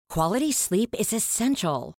Quality sleep is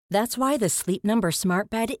essential. That's why the Sleep Number Smart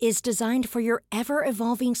Bed is designed for your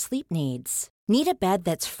ever-evolving sleep needs. Need a bed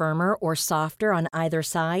that's firmer or softer on either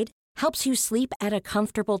side? Helps you sleep at a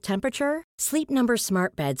comfortable temperature? Sleep Number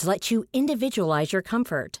Smart Beds let you individualize your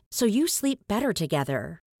comfort, so you sleep better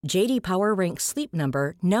together. J.D. Power ranks Sleep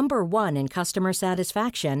Number number 1 in customer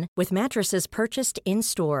satisfaction with mattresses purchased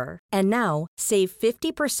in-store. And now, save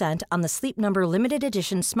 50% on the Sleep Number Limited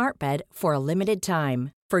Edition Smart Bed for a limited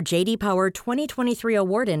time. For J.D. Power 2023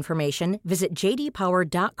 award information, visit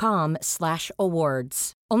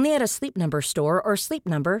jdpower.com/awards. Only at a Sleep Number store or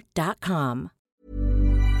sleepnumber.com.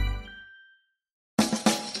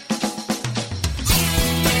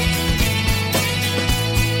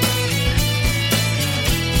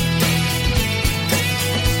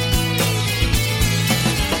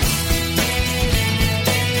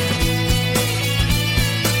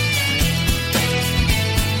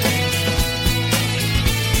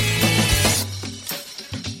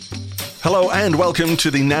 Hello and welcome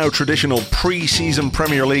to the now traditional pre-season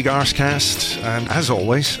Premier League Arsecast. And as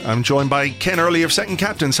always, I'm joined by Ken Early of Second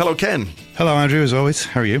Captains. Hello, Ken. Hello, Andrew, as always.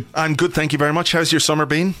 How are you? I'm good, thank you very much. How's your summer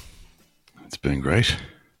been? It's been great.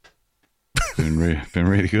 been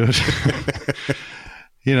really good.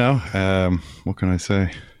 You know, what can I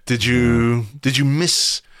say? Did you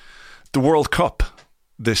miss the World Cup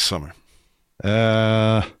this summer?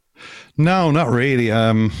 No, not really.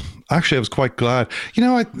 Actually, I was quite glad. You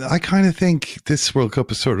know, I kind of think this World Cup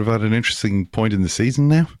is sort of at an interesting point in the season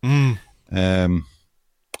now. I mean,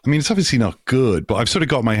 it's obviously not good, but I've sort of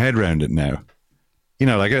got my head around it now. You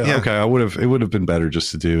know, like, okay, it would have been better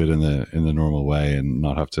just to do it in the normal way and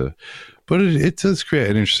not have to. But it does create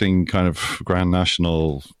an interesting kind of Grand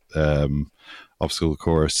National obstacle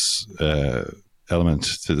course element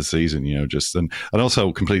to the season. You know, just and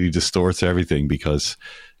also completely distorts everything because,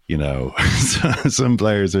 you know, some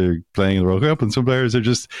players are playing the World Cup and some players are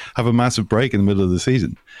just have a massive break in the middle of the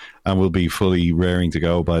season and will be fully raring to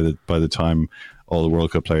go by the time all the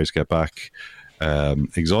World Cup players get back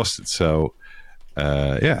exhausted. So,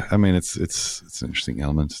 yeah, I mean, it's an interesting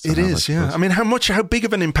element. It is, yeah. I mean, how big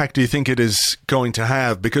of an impact do you think it is going to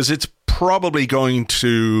have? Because it's probably going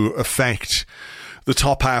to affect the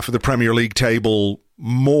top half of the Premier League table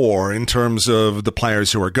more in terms of the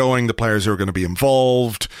players who are going, the players who are going to be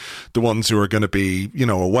involved, the ones who are going to be, you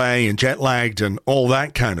know, away and jet lagged and all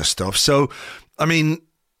that kind of stuff. So, I mean,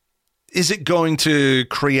 is it going to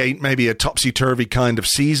create maybe a topsy-turvy kind of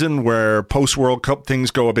season where post-World Cup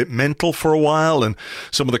things go a bit mental for a while and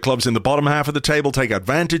some of the clubs in the bottom half of the table take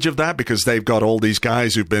advantage of that because they've got all these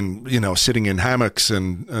guys who've been, you know, sitting in hammocks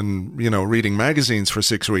and you know, reading magazines for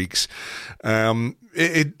 6 weeks? I'm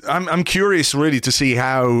curious really to see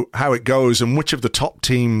how it goes and which of the top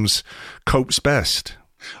teams copes best.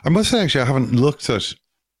 I must say, actually, I haven't looked at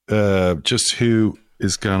just who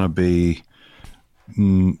is going to be,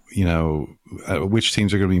 you know, which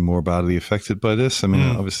teams are going to be more badly affected by this. I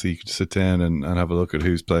mean, obviously you could sit down and have a look at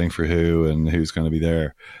who's playing for who and who's going to be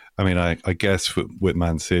there. I mean, I guess with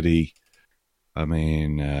Man City, I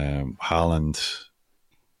mean, Haaland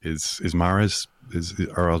is Mahrez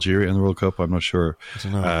or Algeria in the World Cup. I'm not sure. I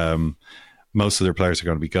don't know. Most of their players are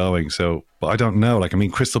going to be going. So, but I don't know. Like, I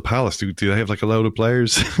mean, Crystal Palace, do they have like a load of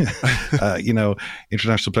players? You know,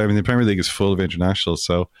 international players. I mean, the Premier League is full of internationals.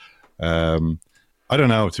 So, I don't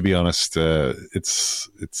know, to be honest. It's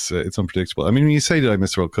unpredictable. I mean, when you say that I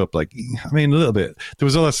missed the World Cup, like, I mean, a little bit. There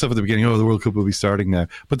was all that stuff at the beginning. Oh, the World Cup will be starting now.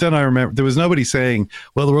 But then I remember there was nobody saying,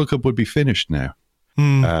 well, the World Cup would be finished now.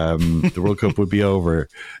 The World Cup would be over.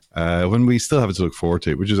 When we still have it to look forward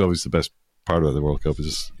to, which is always the best part of the World Cup,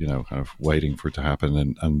 is, you know, kind of waiting for it to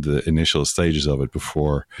happen and the initial stages of it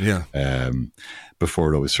before it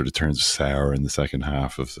always sort of turns sour in the second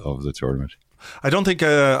half of the tournament. I don't think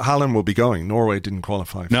Haaland will be going. Norway didn't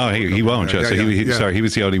qualify. No, he won't. Sorry, he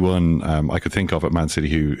was the only one I could think of at Man City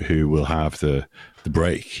who will have the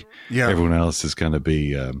break. Yeah, everyone else is going to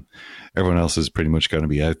be. Everyone else is pretty much going to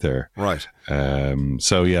be out there, right?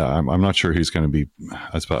 So yeah, I'm not sure who's going to be.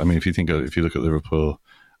 I mean, if you look at Liverpool,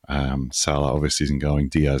 Salah obviously isn't going.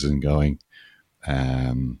 Diaz isn't going.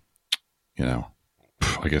 You know,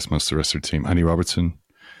 I guess most of the rest of the team. Andy Robertson.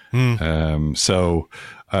 So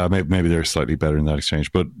maybe they're slightly better in that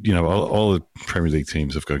exchange, but you know, all the Premier League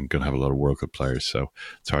teams are going to have a lot of World Cup players, so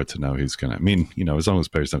it's hard to know who's going to. I mean, you know, as long as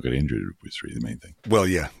players don't get injured, it's really the main thing. Well,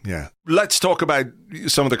 yeah. Let's talk about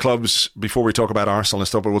some of the clubs before we talk about Arsenal and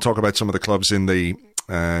stuff. But we'll talk about some of the clubs in the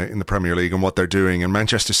Premier League and what they're doing. And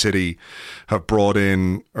Manchester City have brought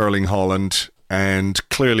in Erling Haaland. And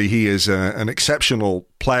clearly he is an exceptional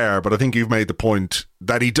player, but I think you've made the point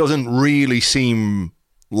that he doesn't really seem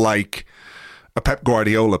like a Pep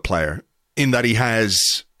Guardiola player in that he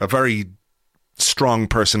has a very strong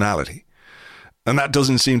personality. And that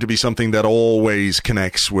doesn't seem to be something that always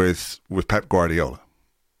connects with Pep Guardiola.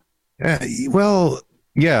 Well,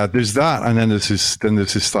 yeah, there's that, and then there's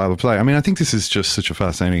his style of play. I mean, I think this is just such a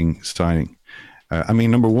fascinating signing. I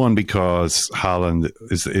mean, number one, because Haaland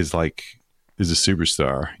is a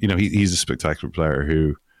superstar. You know, he's a spectacular player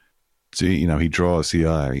who, you know, he draws the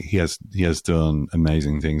eye. He has done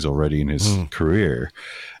amazing things already in his career.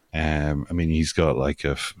 I mean, he's got like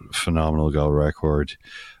a phenomenal goal record.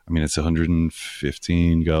 I mean, it's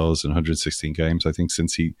 115 goals in 116 games, I think,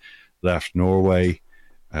 since he left Norway.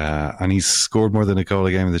 And he's scored more than a goal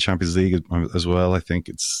a game in the Champions League as well. I think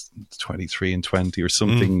it's 23 and 20 or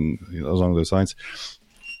something along those lines.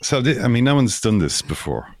 So, I mean, no one's done this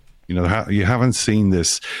before. You know, you haven't seen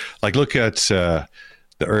this. Like, look at the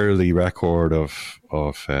early record of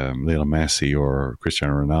Lionel Messi or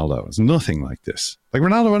Cristiano Ronaldo. It's nothing like this. Like,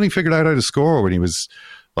 Ronaldo only figured out how to score when he was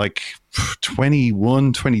like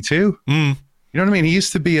 21, 22. You know what I mean? He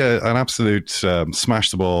used to be an absolute smash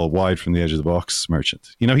the ball wide from the edge of the box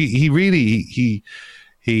merchant. You know, he really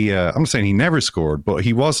I'm not saying he never scored, but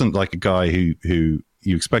he wasn't like a guy who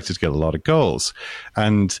you expected to get a lot of goals.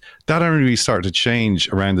 And that only really started to change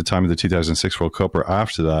around the time of the 2006 World Cup or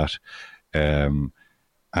after that.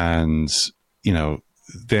 And, you know,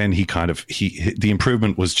 then the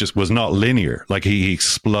improvement was not linear. Like he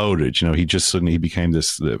exploded, you know, he just suddenly became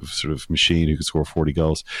this sort of machine who could score 40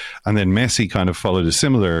 goals. And then Messi kind of followed a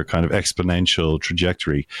similar kind of exponential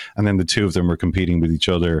trajectory. And then the two of them were competing with each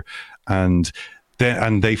other. And they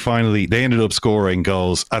ended up scoring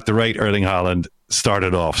goals at the rate Erling Haaland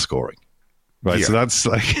started off scoring. Right. Yeah. So that's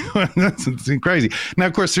like, that's crazy. Now,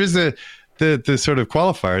 of course, there's the sort of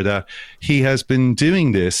qualifier that he has been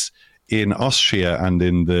doing this in Austria and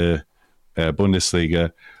in the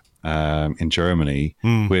Bundesliga in Germany,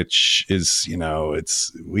 which is, you know,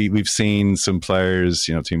 we've seen some players,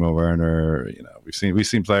 you know, Timo Werner, you know, we've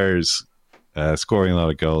seen players scoring a lot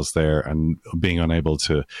of goals there and being unable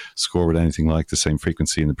to score with anything like the same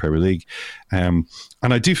frequency in the Premier League. And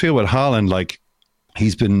I do feel with Haaland, like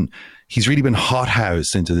he's really been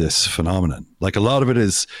hothoused into this phenomenon. Like a lot of it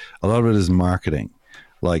is marketing.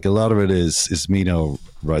 Like a lot of it is Mino,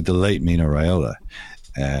 the late Mino Raiola,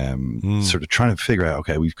 sort of trying to figure out,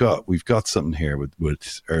 okay, we've got something here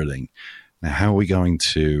with Erling. Now, how are we going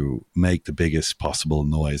to make the biggest possible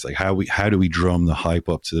noise? Like how do we drum the hype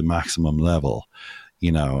up to the maximum level,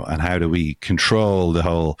 you know, and how do we control the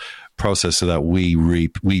whole process so that we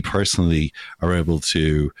personally are able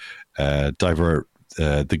to divert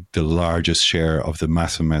the largest share of the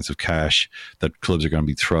massive amounts of cash that clubs are going to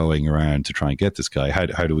be throwing around to try and get this guy. How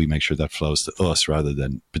do we make sure that flows to us rather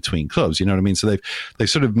than between clubs? You know what I mean? So they've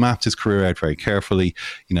sort of mapped his career out very carefully,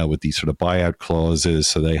 you know, with these sort of buyout clauses.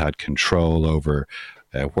 So they had control over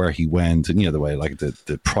where he went, and, you know, the way, like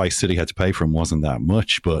the price that he had to pay for him wasn't that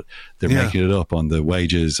much, but they're making it up on the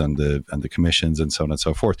wages and the commissions and so on and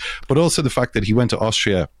so forth. But also the fact that he went to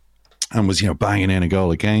Austria and was, you know, banging in a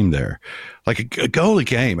goal a game there. Like a goal a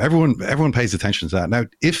game. Everyone pays attention to that. Now,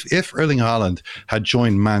 if Erling Haaland had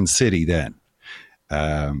joined Man City then,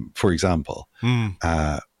 for example,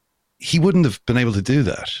 he wouldn't have been able to do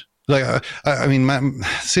that. Like, I mean,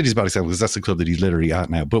 City's a bad example because that's the club that he's literally at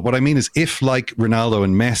now. But what I mean is, if like Ronaldo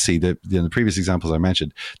and Messi, the previous examples I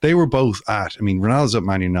mentioned, they were both at, I mean, Ronaldo's at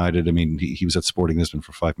Man United. I mean, he was at Sporting Lisbon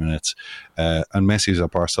for 5 minutes, and Messi was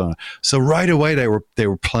at Barcelona. So right away, they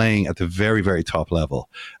were playing at the very, very top level.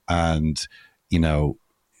 And, you know,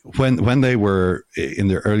 when they were in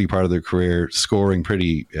the early part of their career scoring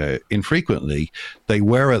pretty infrequently, they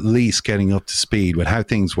were at least getting up to speed with how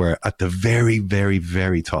things were at the very, very,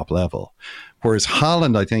 very top level. Whereas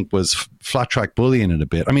Haaland, I think, was flat track bullying it a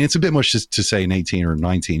bit. I mean, it's a bit much to say an 18 or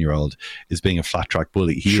 19-year-old is being a flat track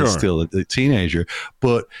bully. He is still a teenager,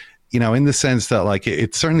 but, you know, in the sense that, like,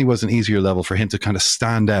 it certainly was an easier level for him to kind of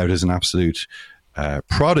stand out as an absolute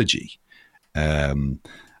prodigy.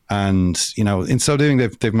 And, you know, in so doing,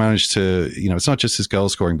 they've managed to, you know, it's not just his goal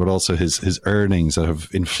scoring, but also his earnings that have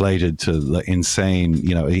inflated to insane.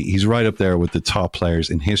 You know, he's right up there with the top players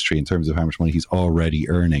in history in terms of how much money he's already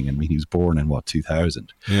earning. I mean, he was born in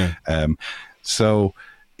 2000. Yeah. So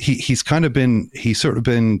he's sort of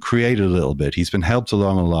been created a little bit. He's been helped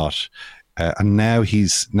along a lot. And now he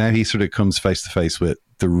sort of comes face to face with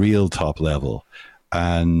the real top level.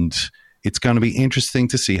 And it's going to be interesting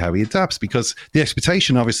to see how he adapts, because the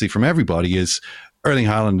expectation, obviously, from everybody is Erling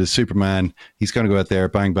Haaland is Superman. He's going to go out there,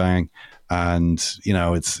 bang, bang, and, you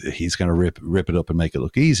know, he's going to rip it up and make it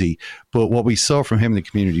look easy. But what we saw from him in the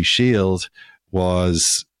Community Shield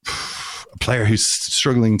was a player who's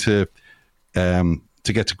struggling to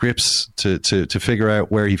to get to grips, to figure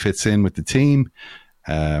out where he fits in with the team,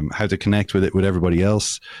 how to connect with it with everybody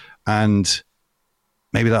else, and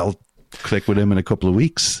maybe that'll click with him in a couple of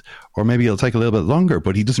weeks, or maybe it'll take a little bit longer,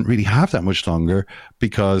 but he doesn't really have that much longer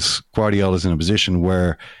because Guardiola's in a position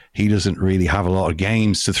where he doesn't really have a lot of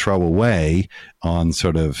games to throw away on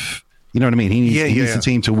sort of, you know what I mean? He needs the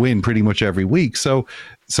team to win pretty much every week. So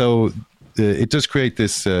it does create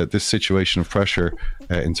this situation of pressure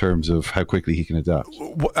in terms of how quickly he can adapt.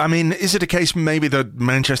 I mean, is it a case maybe that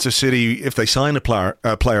Manchester City, if they sign a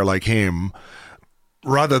player like him,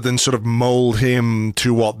 rather than sort of mold him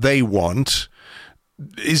to what they want,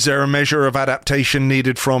 is there a measure of adaptation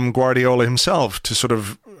needed from Guardiola himself to sort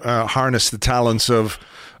of harness the talents of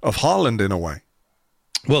Haaland in a way?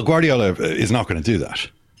 Well, Guardiola is not going to do that.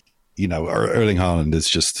 You know, Erling Haaland is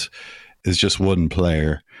just one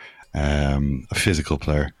player, a physical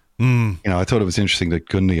player. You know, I thought it was interesting that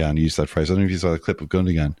Gundogan used that phrase. I don't know if you saw the clip of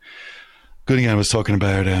Gundogan. Gundogan was talking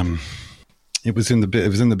about it was in the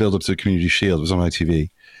build up to the Community Shield. It was on ITV,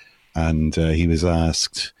 and he was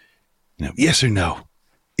asked, you know, yes or no,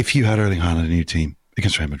 if you had Erling Haaland in your team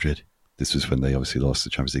against Real Madrid. This was when they obviously lost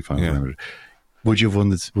the Champions League final. Yeah. Real Madrid. Would you have won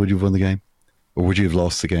the game, or would you have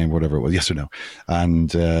lost the game, or whatever it was? Yes or no?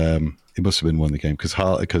 And it must have been won the game because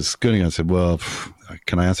Gundogan said, "Well,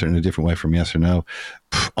 can I answer it in a different way from yes or no?"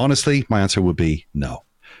 Honestly, my answer would be no,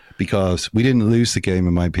 because we didn't lose the game,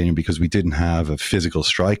 in my opinion, because we didn't have a physical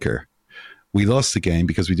striker. We lost the game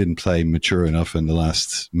because we didn't play mature enough in the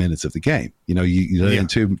last minutes of the game. You know, you let in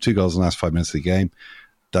two goals in the last 5 minutes of the game.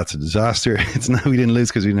 That's a disaster. It's not we didn't lose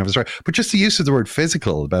because we didn't have a striker. But just the use of the word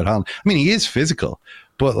physical about Haaland. I mean, he is physical,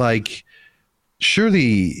 but like,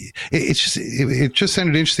 surely it just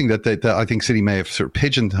sounded interesting that I think City may have sort of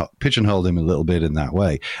pigeonholed him a little bit in that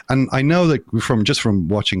way. And I know that from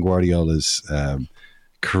watching Guardiola's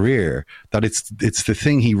career, that it's the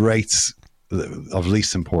thing he rates of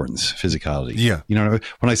least importance, physicality. Yeah. You know,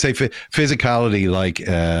 when I say physicality, like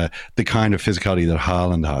the kind of physicality that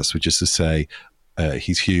Haaland has, which is to say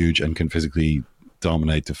he's huge and can physically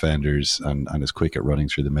dominate defenders and is quick at running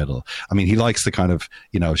through the middle. I mean, he likes the kind of,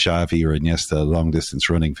 you know, Xavi or Iniesta long distance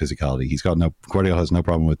running physicality. Guardiola has no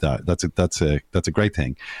problem with that. That's a great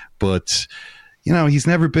thing. But, you know, he's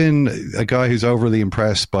never been a guy who's overly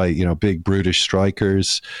impressed by, you know, big brutish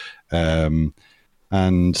strikers. And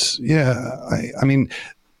yeah, I mean,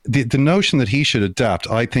 the notion that he should adapt,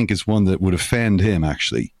 I think, is one that would offend him,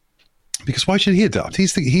 actually, because why should he adapt?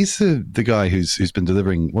 He's the guy who's been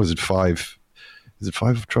delivering. What was it, 5? Is it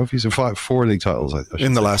 5 trophies or 4 league titles?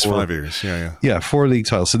 In the last 5 years, yeah, 4 league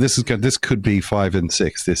titles. So this could be 5 and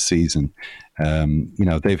 6 this season. You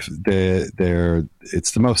know, it's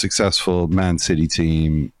the most successful Man City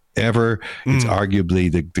team ever. It's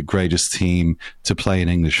arguably the greatest team to play in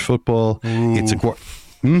English football. Ooh. It's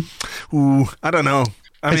I don't know.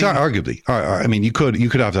 Arguably. I mean, you could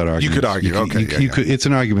have that argument. You could argue. It's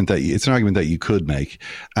an argument that you could make,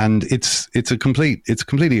 and it's completely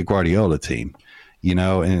a Guardiola team. You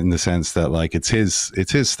know, in the sense that, like, it's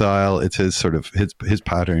his style, it's his sort of his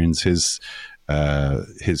patterns, his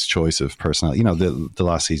choice of personnel. You know, the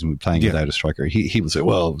last season we were playing without a striker. He would say,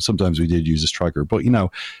 well, sometimes we did use a striker, but, you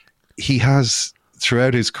know, he has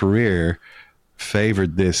throughout his career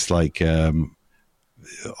favored this, like, everyone's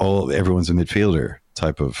a midfielder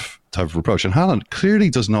type of approach, and Haaland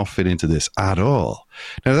clearly does not fit into this at all.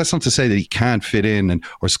 Now, that's not to say that he can't fit in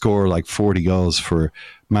or score like 40 goals for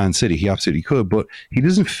Man City. He absolutely could, but he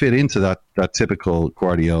doesn't fit into that typical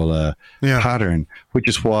Guardiola pattern, which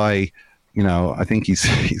is why, you know, I think he's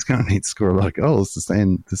going to need to score a lot of goals to stay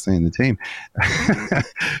in the team.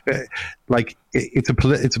 Like, it's a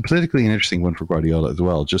politically interesting one for Guardiola as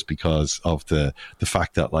well, just because of the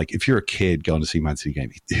fact that, like, if you're a kid going to see Man City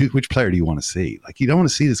game, which player do you want to see? Like, you don't want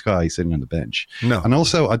to see this guy sitting on the bench. No. And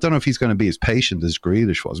also, I don't know if he's going to be as patient as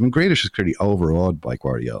Grealish was. I mean, Grealish is clearly overawed by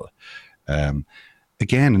Guardiola.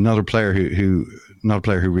 Again, another player who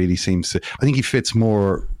really seems to. I think he fits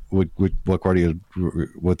more with what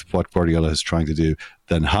Guardiola is trying to do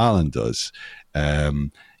than Haaland does.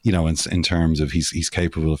 You know, in terms of he's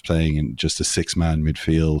capable of playing in just a 6-man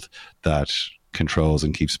midfield that controls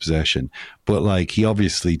and keeps possession. But, like, he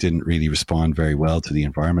obviously didn't really respond very well to the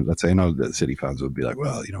environment. Let's say, I know that City fans would be like,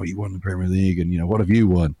 well, you know, he won the Premier League, and, you know, what have you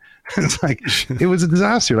won? It's like, it was a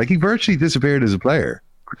disaster. Like, he virtually disappeared as a player,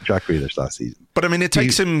 Jack Grealish, last season. But I mean, it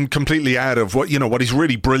takes him completely out of what he's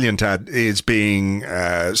really brilliant at is being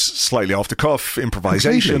slightly off the cuff,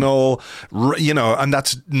 improvisational, you know, and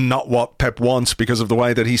that's not what Pep wants because of the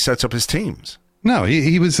way that he sets up his teams. No,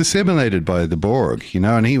 he was assimilated by the Borg, you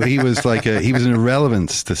know, and he was like he was an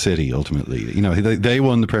irrelevance to City ultimately. You know, they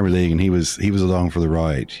won the Premier League, and he was along for the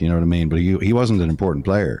ride. You know what I mean? But he wasn't an important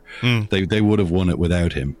player. They would have won it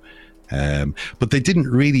without him. But they didn't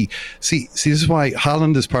really see. This is why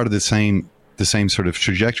Haaland is part of the same sort of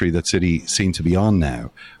trajectory that City seem to be on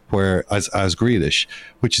now, where as Grealish,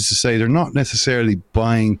 which is to say they're not necessarily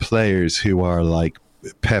buying players who are like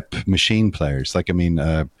Pep machine players. Like, I mean,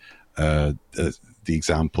 the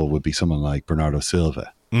example would be someone like Bernardo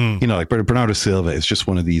Silva. You know, like Bernardo Silva is just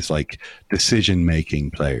one of these like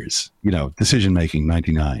decision-making players, you know, decision-making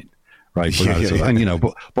 99, right? Yeah. And, you know,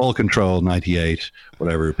 ball control 98,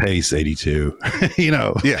 whatever, pace 82, you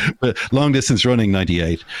know, long distance running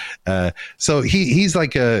 98. So he's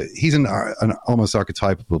like he's an almost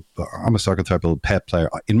archetypal Pep player,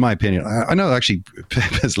 in my opinion. I know actually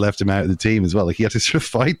Pep has left him out of the team as well. Like, he had to sort of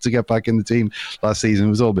fight to get back in the team last season. It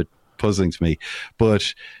was all a bit puzzling to me,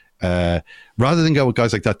 but rather than go with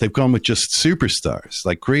guys like that, they've gone with just superstars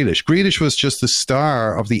like Grealish. Grealish was just the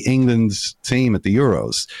star of the England team at the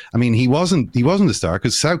Euros. I mean, he wasn't a star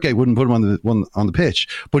because Southgate wouldn't put him on the pitch,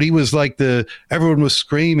 but he was like everyone was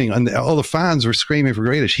screaming, and all the fans were screaming for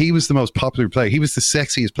Grealish. He was the most popular player. He was the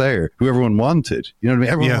sexiest player who everyone wanted. You know what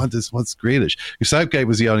I mean? Everyone wants Grealish. Southgate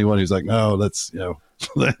was the only one who's like, no, let's, you know,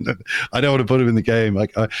 I don't want to put him in the game.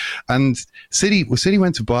 And City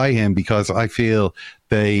went to buy him because I feel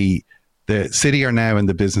the City are now in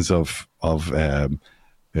the business of trying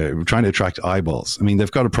to attract eyeballs. I mean, they've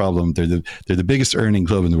got a problem. They're the biggest earning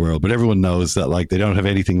club in the world, but everyone knows that like they don't have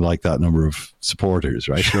anything like that number of supporters,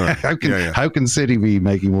 right? Sure. How can City be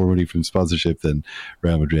making more money from sponsorship than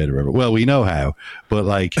Real Madrid or whatever? Well, we know how, but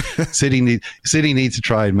like City needs to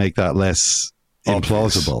try and make that less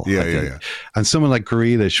implausible. Yeah. And someone like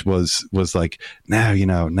Grealish was like, now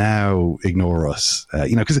ignore us,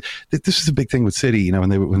 because this was a big thing with City, you know, when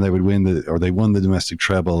they would win they won the domestic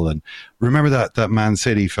treble. And remember that Man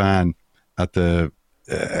City fan at the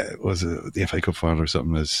was it the FA Cup final or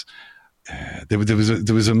something? There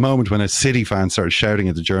was a moment when a City fan started shouting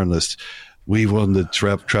at the journalist, "We've won the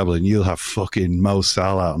treble, and you'll have fucking Mo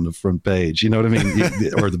Salah on the front page." You know what I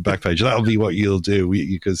mean? Or the back page. That'll be what you'll do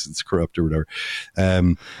because it's corrupt or whatever.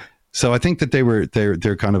 So I think that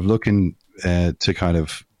they're kind of looking to kind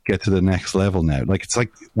of get to the next level now. Like, it's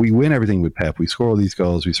like we win everything with Pep. We score all these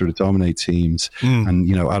goals. We sort of dominate teams, and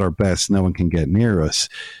you know, at our best, no one can get near us.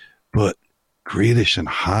 But Grealish and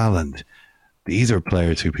Haaland, these are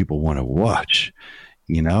players who people want to watch.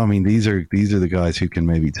 You know, I mean, these are the guys who can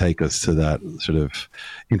maybe take us to that sort of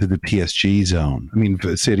into the PSG zone. I mean,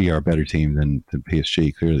 City are a better team than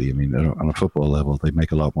PSG, clearly. I mean, on a football level, they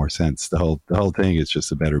make a lot more sense. The whole thing is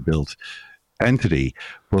just a better built entity.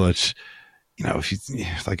 But you know,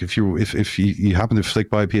 if you happen to flick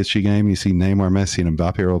by a PSG game, you see Neymar, Messi, and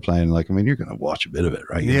Mbappe are all playing. Like, I mean, you're going to watch a bit of it,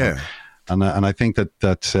 right? You know? And I think that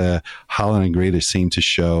Haaland and Grealish seem to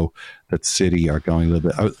show that City are going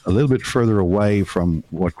a little bit further away from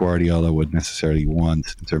what Guardiola would necessarily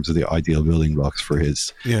want in terms of the ideal building blocks for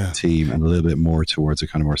his team, and a little bit more towards a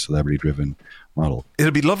kind of more celebrity-driven model.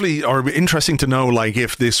 It'll be lovely or interesting to know, like,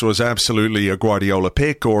 if this was absolutely a Guardiola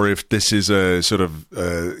pick, or if this is a sort of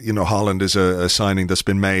Haaland is a signing that's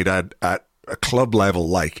been made at a club level.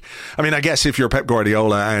 Like, I mean, I guess if you're Pep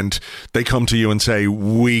Guardiola and they come to you and say,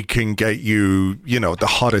 we can get you, you know, the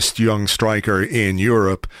hottest young striker in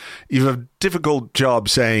Europe, you have a difficult job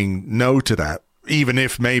saying no to that, even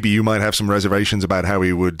if maybe you might have some reservations about how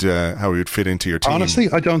he would fit into your team. Honestly,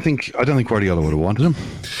 I don't think Guardiola would have wanted him.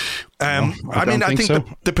 I think so.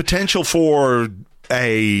 The potential for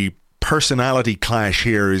a personality clash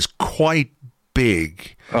here is quite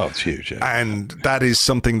big. Oh, it's huge. Yeah. And that is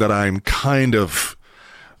something that I'm kind of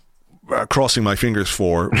crossing my fingers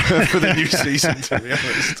for the new season, to be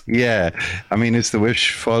honest. Yeah. I mean, is the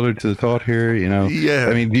wish followed to the thought here, you know? Yeah.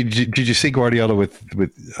 I mean, did you see Guardiola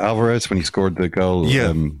with Alvarez when he scored the goal?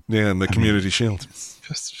 Yeah, in the Community Shield.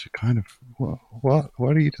 Just kind of, what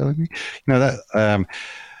are you telling me? You know, that,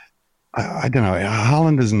 I don't know.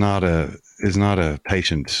 Haaland is not a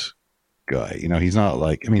patient guy. You know, he's not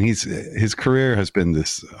like, I mean, his career has been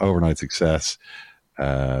this overnight success.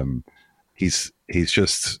 He's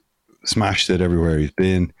just smashed it everywhere he's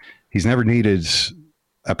been. He's never needed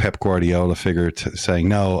a Pep Guardiola figure saying,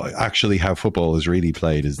 no, actually how football is really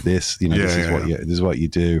played is this, you know, this is what you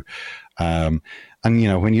do. And you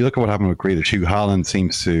know, when you look at what happened with Grealish, who Haaland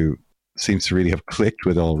seems to really have clicked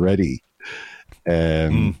with already.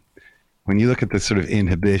 When you look at the sort of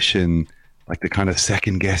inhibition the kind of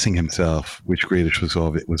second guessing himself, which Grealish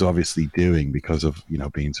was obviously doing because of, you know,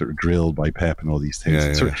 being sort of drilled by Pep and all these things.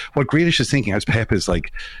 Yeah, sort of, what Grealish is thinking as Pep is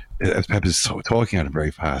talking at him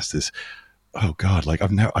very fast is, oh God, like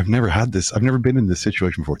I've never had this. I've never been in this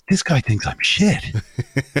situation before. This guy thinks I'm shit.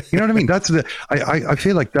 You know what I mean? I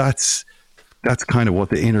feel like that's kind of what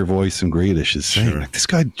the inner voice in Grealish is saying. Sure. Like, this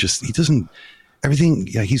guy he doesn't. Everything,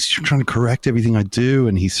 yeah, he's trying to correct everything I do,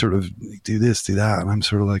 and he's sort of do this, do that, and I'm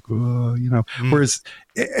sort of like, oh, you know. Whereas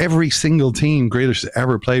every single team Grealish has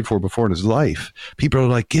ever played for before in his life, people are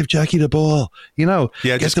like, give Jackie the ball, you know,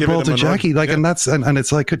 get the ball to Jackie, like, and that's and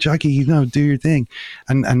it's like, Jackie, you know, do your thing,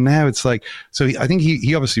 and now it's like, so I think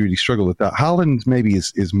he obviously really struggled with that. Haaland maybe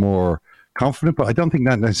is more confident, but I don't think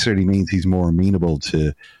that necessarily means he's more amenable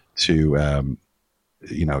to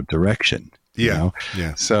you know, direction. You know?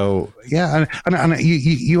 Yeah. So and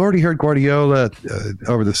you already heard Guardiola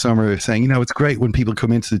over the summer saying, you know, it's great when people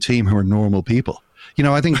come into the team who are normal people. You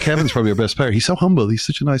know, I think Kevin's probably our best player. He's so humble. He's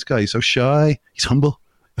such a nice guy. He's so shy. He's humble.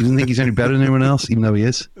 He doesn't think he's any better than anyone else, even though he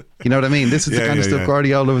is. You know what I mean? This is the kind of stuff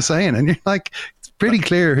Guardiola was saying, and you're like, it's pretty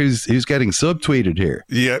clear who's getting subtweeted here.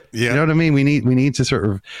 Yeah. You know what I mean? We need to sort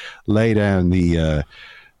of lay down the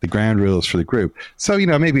ground rules for the group. So, you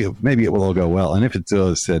know, maybe it will all go well. And if it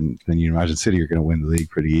does, then you imagine City are going to win the league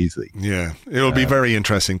pretty easily. Yeah, it will be very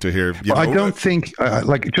interesting to hear. I don't think,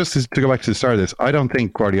 like, just to go back to the start of this, I don't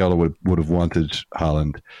think Guardiola would have wanted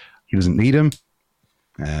Haaland. He doesn't need him.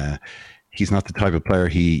 He's not the type of player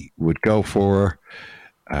he would go for.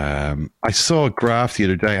 I saw a graph the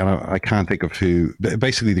other day, and I can't think of who.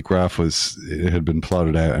 Basically, the graph it had been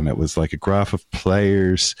plotted out, and it was like a graph of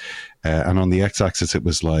players, and on the x-axis it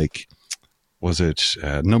was like,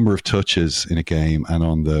 number of touches in a game, and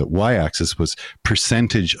on the y-axis was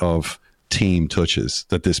percentage of team touches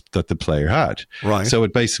that the player had. Right. So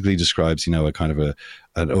it basically describes, you know, a kind of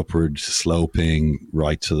an upward sloping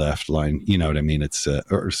right to left line. You know what I mean? It's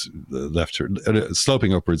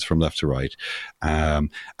sloping upwards from left to right. And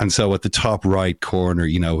so at the top right corner,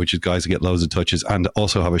 you know, which is guys that get loads of touches and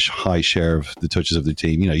also have a high share of the touches of the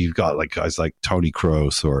team. You know, you've got like guys like Toni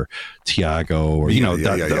Kroos or Thiago or, you know,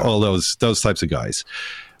 all those types of guys.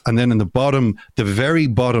 And then in the bottom, the very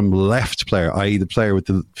bottom left player, i.e. the player with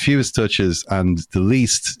the fewest touches and the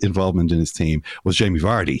least involvement in his team, was Jamie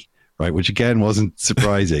Vardy, right? Which again wasn't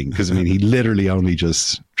surprising because, I mean, he literally only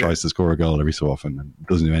just tries to score a goal every so often and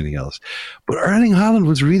doesn't do anything else. But Erling Haaland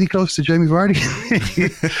was really close to Jamie Vardy.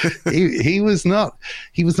 he was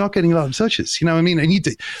not getting a lot of touches, you know what I mean? And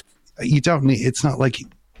you don't need, it's not like...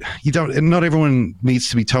 not everyone needs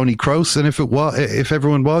to be Toni Kroos, and if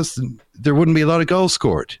everyone was, there wouldn't be a lot of goals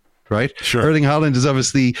scored, right? Sure. Erling Haaland is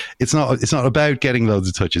obviously, it's not about getting loads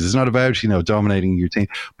of touches. It's not about, you know, dominating your team.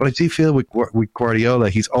 But I do feel with Guardiola,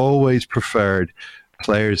 he's always preferred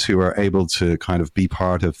players who are able to kind of be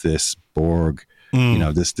part of this Borg, you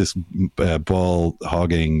know, this ball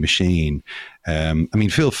hogging machine. I mean,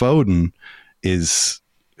 Phil Foden is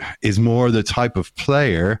more the type of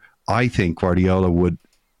player I think Guardiola would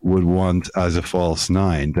want as a false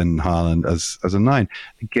nine than Haaland as a nine.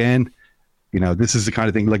 Again, you know, this is the kind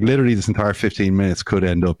of thing, like literally this entire 15 minutes could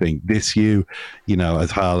end up being you know,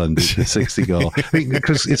 as Haaland, the 60 goal. I mean,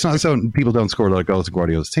 because it's not so people don't score a lot of goals in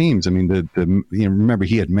Guardiola's teams. I mean, you know, remember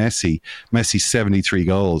he had Messi. Messi's 73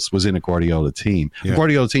 goals was in a Guardiola team. Yeah. A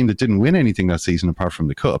Guardiola team that didn't win anything that season apart from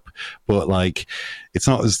the cup. But like, it's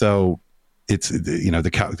not as though it's, you know,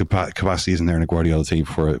 the capacity isn't there in a Guardiola team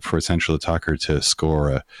for a central attacker to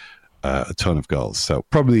score a ton of goals. So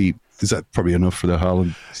is that probably enough for the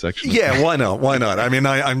Haaland section? Yeah, why not? I mean,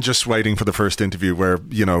 I'm just waiting for the first interview where,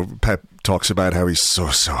 you know, Pep talks about how he's so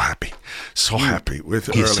happy with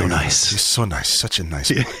Erling. He's so nice. He's so nice, such a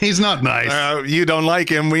nice boy. He's not nice. You don't like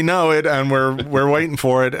him, we know it, and we're waiting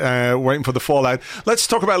for it, waiting for the fallout. Let's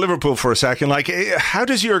talk about Liverpool for a second. Like, how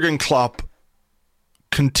does Jurgen Klopp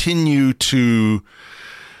continue to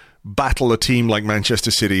battle a team like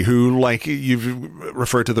Manchester City, who, like, you've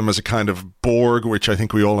referred to them as a kind of Borg, which I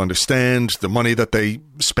think we all understand. The money that they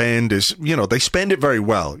spend is, you know, they spend it very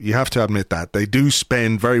well. You have to admit that. They do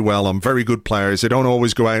spend very well on very good players. They don't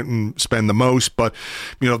always go out and spend the most, but,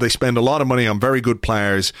 you know, they spend a lot of money on very good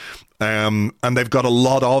players. And they've got a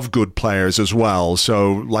lot of good players as well.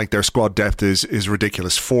 So, like, their squad depth is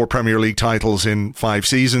ridiculous. 4 Premier League titles in 5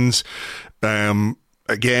 seasons.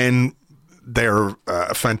 Again, they're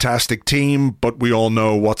a fantastic team, but we all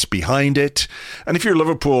know what's behind it. And if you're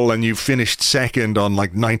Liverpool and you finished second on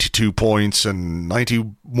like 92 points and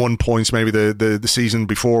 91 points, maybe the season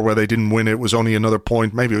before where they didn't win, it was only another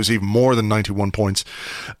point. Maybe it was even more than 91 points.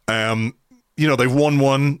 You know, they've won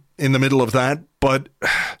one in the middle of that, but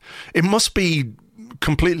it must be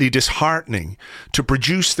completely disheartening to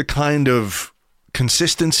produce the kind of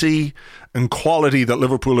consistency and quality that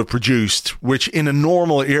Liverpool have produced, which in a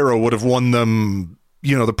normal era would have won them,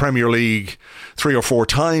 the Premier League 3 or 4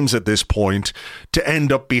 times at this point, to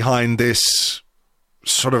end up behind this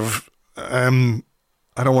sort of,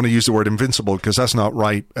 I don't want to use the word invincible because that's not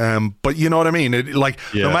right, but you know what I mean?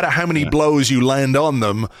 No matter how many blows you land on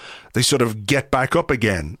them, they sort of get back up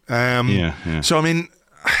again. So, I mean,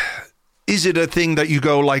 is it a thing that you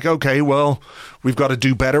go like, okay, well, we've got to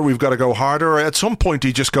do better, we've got to go harder? Or at some point, do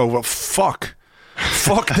you just go, well, fuck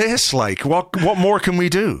this? Like, what more can we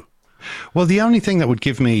do? Well, the only thing that would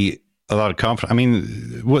give me a lot of confidence, I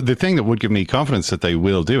mean, the thing that would give me confidence that they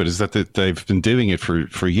will do it is that they've been doing it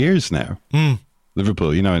for years now.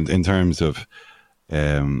 Liverpool, in terms of,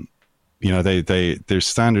 their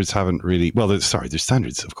standards haven't really, their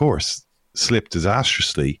standards, of course, slipped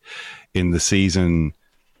disastrously in the season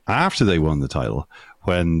after they won the title,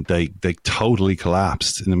 when they totally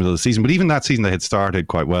collapsed in the middle of the season. But even that season, they had started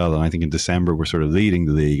quite well, and I think in December were sort of leading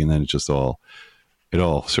the league, and then it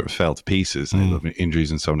all sort of fell to pieces, and injuries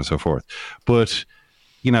and so on and so forth. But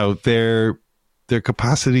their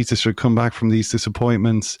capacity to sort of come back from these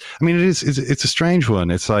disappointments, I mean, it's a strange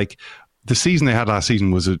one. It's like the season they had last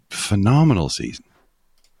season was a phenomenal season.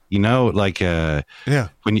 When you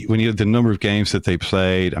had the number of games that they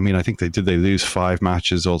played, I mean, I think they lose 5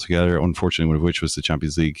 matches altogether, unfortunately, one of which was the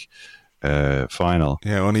Champions League final.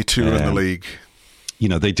 Yeah, only 2 in the league.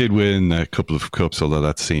 They did win a couple of cups, although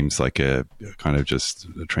that seems like a kind of just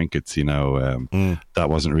trinkets, that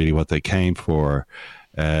wasn't really what they came for.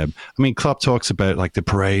 I mean, Klopp talks about like the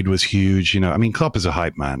parade was huge, I mean, Klopp is a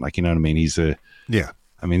hype man, like, you know what I mean?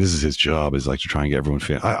 I mean, this is his job, is like to try and get everyone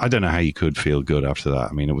feel. I don't know how you could feel good after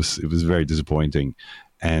that. I mean, it was very disappointing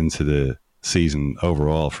end to the season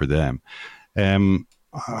overall for them.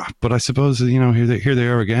 But I suppose, here they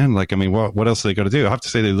are again. Like, I mean, what else are they got to do? I have to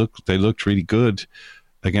say they looked really good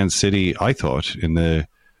against City, I thought, in the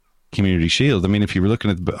Community Shield. I mean, if you were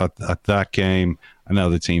looking at that game, I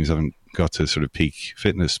know the teams haven't got to sort of peak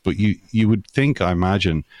fitness, but you would think, I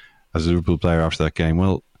imagine, as a Liverpool player after that game,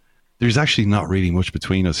 well, there's actually not really much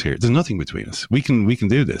between us here. There's nothing between us. We can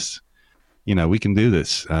do this. We can do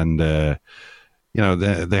this. And, they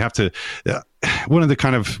have to... one of the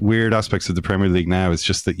kind of weird aspects of the Premier League now is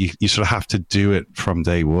just that you sort of have to do it from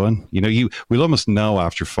day one. We'll almost know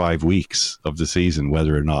after 5 weeks of the season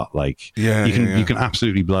whether or not, like, you can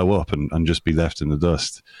absolutely blow up and just be left in the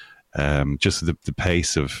dust. Just the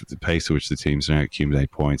pace at which the teams now accumulate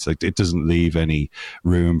points, like, it doesn't leave any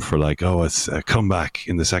room for like, it's a comeback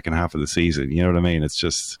in the second half of the season. You know what I mean? It's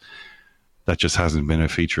just that just hasn't been a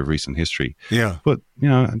feature of recent history. Yeah, but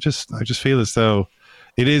I just feel as though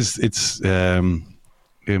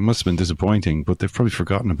it must have been disappointing, but they've probably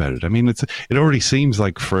forgotten about it. I mean, it already seems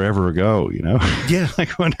like forever ago, Yeah. Like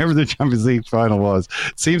whenever the Champions League final was,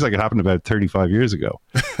 it seems like it happened about 35 years ago.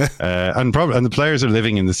 And the players are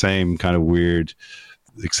living in the same kind of weird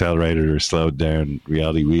accelerated or slowed down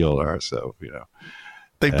reality we all are. So,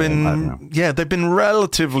 they've been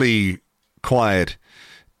relatively quiet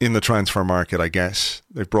in the transfer market, I guess.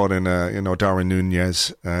 They've brought in, Darwin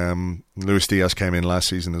Nunez. Luis Diaz came in last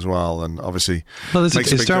season as well, and obviously,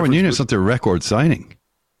 is Darwin Nunez not their record signing?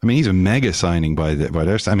 I mean, he's a mega signing by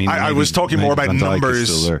their. I mean, I was talking more about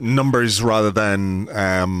numbers rather than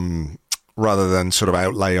sort of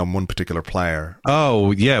outlay on one particular player.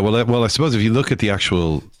 Oh yeah, well, I suppose if you look at the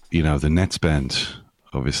actual, the net spend,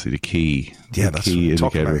 obviously the key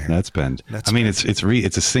indicator of net spend. I mean, it's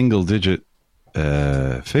a single digit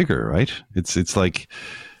figure, right? It's like,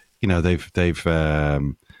 they've so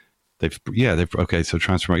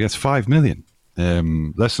Transfermarkt, yes, 5 million,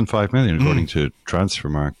 less than 5 million according to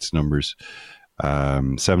Transfermarkt's numbers.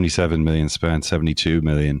 77 million spent, 72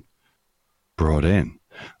 million brought in.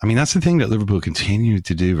 I mean, that's the thing that Liverpool continue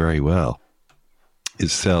to do very well,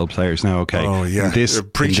 is sell players. Now, okay. Oh yeah,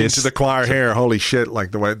 preaching to the choir here. Holy shit!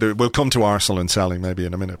 Like the way we'll come to Arsenal and selling maybe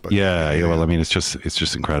in a minute. But well, I mean, it's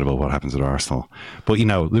just incredible what happens at Arsenal. But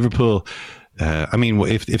Liverpool. I mean,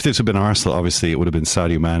 if this had been Arsenal, obviously it would have been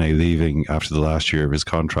Sadio Mane leaving after the last year of his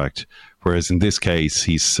contract. Whereas in this case,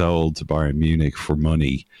 he's sold to Bayern Munich for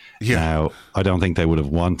money. Yeah. Now, I don't think they would have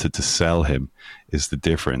wanted to sell him. Is the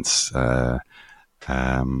difference? Do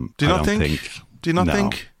you not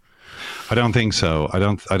think? I don't think so. I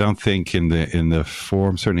don't think in the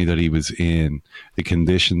form certainly that he was in, the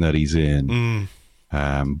condition that he's in.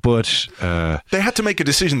 But they had to make a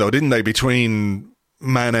decision though, didn't they, between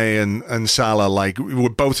Mane and Salah, like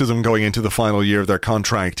with both of them going into the final year of their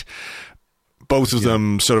contract, both of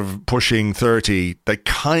them sort of pushing 30. They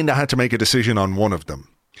kind of had to make a decision on one of them.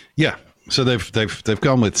 Yeah. So they've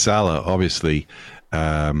gone with Salah, obviously.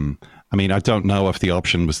 I mean, I don't know if the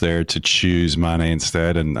option was there to choose Mane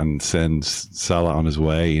instead and send Salah on his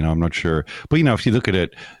way. I'm not sure. But, if you look at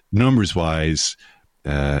it numbers-wise,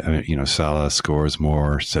 Salah scores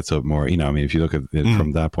more, sets up more. If you look at it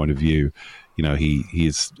from that point of view, he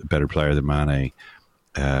is a better player than Mane.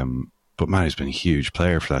 But Mane's been a huge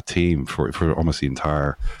player for that team for almost the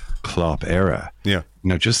entire Klopp era. Yeah.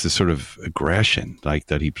 Just the sort of aggression like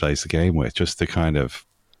that he plays the game with, just the kind of,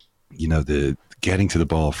 the getting to the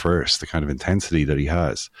ball first, the kind of intensity that he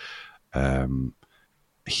has. A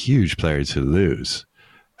huge player to lose.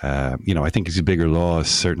 I think he's a bigger loss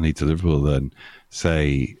certainly to Liverpool than,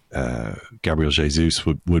 say, Gabriel Jesus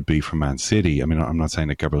would be from Man City. I mean, I'm not saying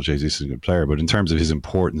that Gabriel Jesus is a good player, but in terms of his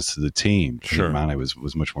importance to the team, sure, Mane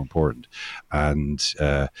was much more important. And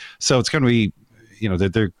so it's going to be,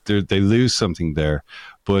 they lose something there.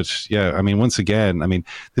 But yeah, I mean, once again,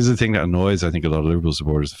 this is the thing that annoys, I think, a lot of Liverpool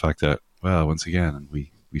supporters, the fact that, well, once again,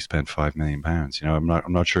 we spent £5 million.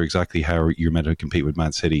 I'm not sure exactly how you're meant to compete with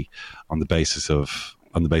Man City on the basis of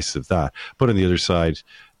that. But on the other side,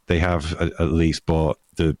 they have at least bought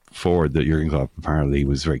the forward that Jurgen Klopp apparently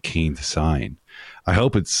was very keen to sign. I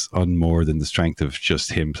hope it's on more than the strength of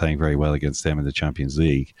just him playing very well against them in the Champions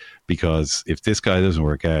League, because if this guy doesn't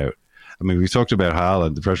work out, we've talked about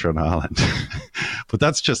Haaland, the pressure on Haaland, but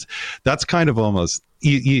that's kind of almost,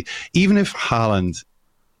 even if Haaland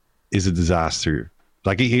is a disaster,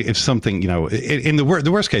 like if something, in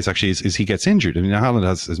the worst case actually is he gets injured. Haaland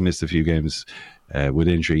has missed a few games with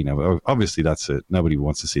injury. Obviously that's it. Nobody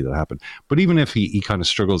wants to see that happen. But even if he kind of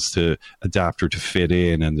struggles to adapt or to fit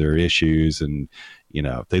in, and there are issues, and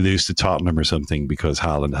they lose to Tottenham or something because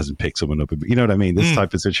Haaland hasn't picked someone up. You know what I mean? This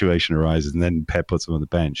type of situation arises, and then Pep puts him on the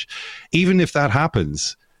bench. Even if that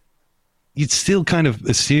happens, you'd still kind of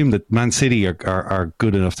assume that Man City are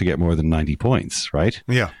good enough to get more than 90 points, right?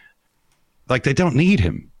 Yeah. Like, they don't need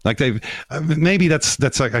him. Like, they've maybe that's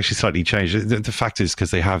like actually slightly changed. The fact is,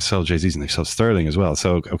 because they have sold Jesus and they've sold Sterling as well.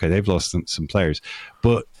 So okay, they've lost some players.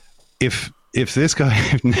 But if this guy,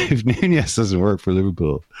 if Nunez doesn't work for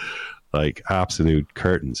Liverpool, like, absolute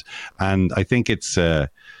curtains. And I think it's you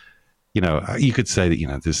could say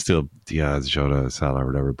that there's still Diaz, Jota, Salah, or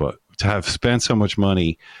whatever. But to have spent so much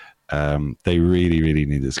money, they really, really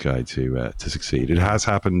need this guy to succeed. It has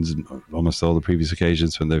happened in almost all the previous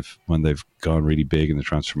occasions when they've gone really big in the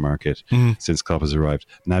transfer market since Klopp has arrived.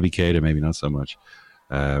 Naby Keita, maybe not so much,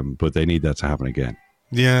 but they need that to happen again.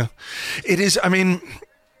 Yeah, it is.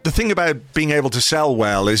 The thing about being able to sell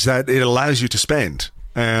well is that it allows you to spend.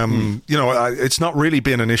 It's not really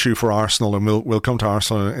been an issue for Arsenal, and we'll come to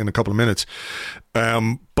Arsenal in a couple of minutes.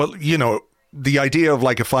 But the idea of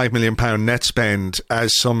like a £5 million net spend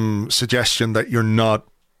as some suggestion that you're not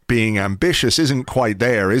being ambitious isn't quite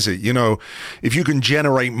there, is it? If you can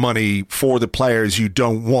generate money for the players you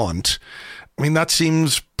don't want, that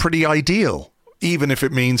seems pretty ideal, even if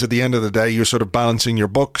it means at the end of the day you're sort of balancing your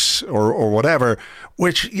books or whatever,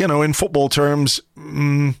 which, in football terms,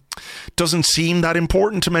 doesn't seem that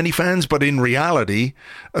important to many fans. But in reality,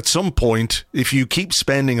 at some point, if you keep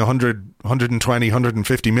spending 100, 120,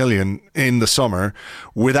 150 million in the summer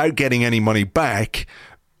without getting any money back,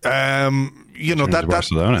 you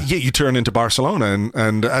turn into Barcelona,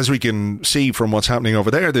 and as we can see from what's happening over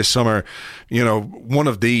there this summer, one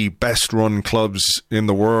of the best run clubs in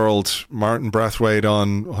the world, Martin Braithwaite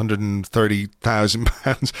on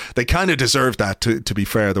 £130,000. They kind of deserve that, to be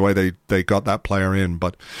fair, the way they got that player in,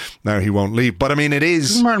 but now he won't leave. But it is.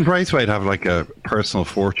 Doesn't Martin Braithwaite have like a personal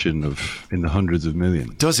fortune in the hundreds of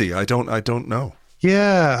millions? Does he? I don't know.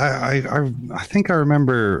 Yeah, I think I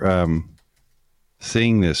remember.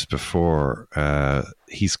 Seeing this before,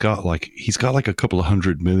 he's got like a couple of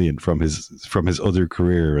 100 million from his other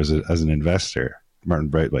career as an investor, Martin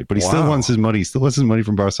Braithwaite. But he still wants his money. He still wants his money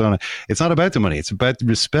from Barcelona. It's not about the money. It's about the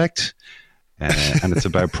respect, and it's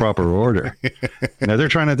about proper order. They're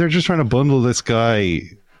just trying to bundle this guy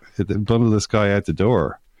out the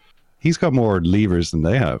door. He's got more levers than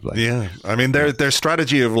they have. Their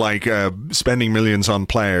strategy of spending millions on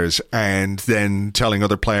players and then telling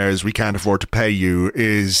other players we can't afford to pay you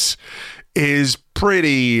is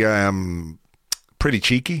pretty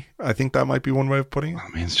cheeky. I think that might be one way of putting it.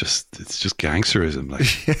 It's just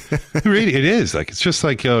gangsterism. Really, it is. It's just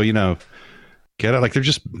get it. They're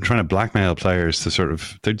just trying to blackmail players to sort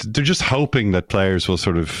of. They're just hoping that players will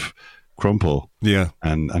sort of crumple. Yeah,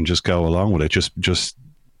 and just go along with it. Just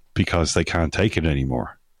because they can't take it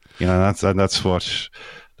anymore. That's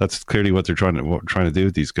clearly what they're trying to do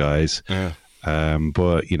with these guys. Yeah.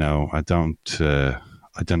 But I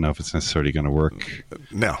I don't know if it's necessarily going to work.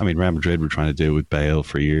 No. I mean, Real Madrid were trying to do it with Bale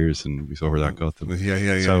for years, and we saw where that got them.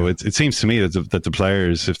 Yeah. So it seems to me that the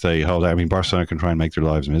players, if they hold out, I mean, Barcelona can try and make their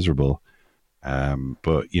lives miserable.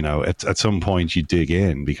 But, you know, at some point you dig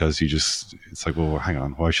in because it's like, well, hang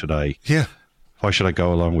on, why should I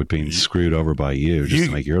go along with being screwed over by you just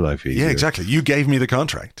to make your life easier? Yeah, exactly. You gave me the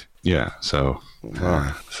contract. Yeah, so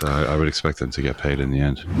I would expect them to get paid in the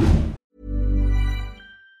end.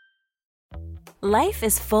 Life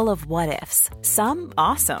is full of what-ifs. Some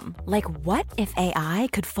awesome, like what if AI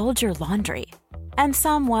could fold your laundry? And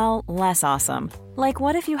some, well, less awesome, like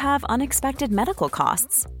what if you have unexpected medical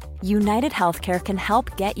costs? United Healthcare can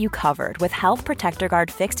help get you covered with Health Protector Guard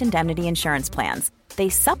fixed indemnity insurance plans. They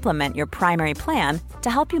supplement your primary plan to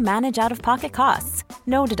help you manage out-of-pocket costs.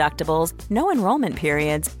 No deductibles, no enrollment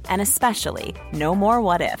periods, and especially no more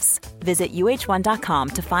what-ifs. Visit uh1.com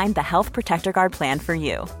to find the Health Protector Guard plan for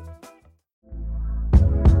you.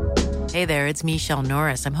 Hey there, it's Michelle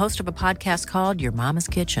Norris. I'm host of a podcast called Your Mama's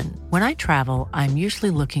Kitchen. When I travel, I'm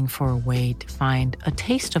usually looking for a way to find a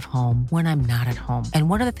taste of home when I'm not at home. And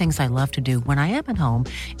one of the things I love to do when I am at home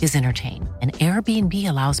is entertain. And Airbnb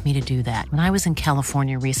allows me to do that. When I was in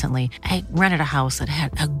California recently, I rented a house that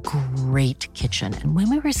had a great kitchen. And when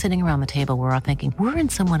we were sitting around the table, we were all thinking, we're in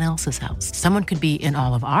someone else's house. Someone could be in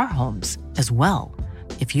all of our homes as well.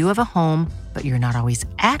 If you have a home, but you're not always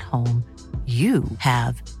at home, you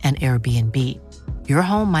have an Airbnb. Your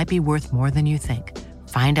home might be worth more than you think.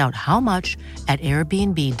 Find out how much at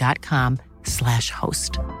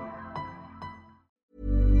airbnb.com/host.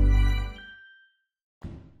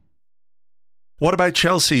 What about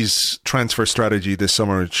Chelsea's transfer strategy this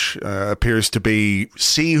summer, which appears to be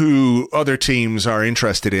see who other teams are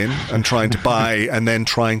interested in and trying to buy and then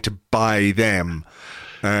trying to buy them?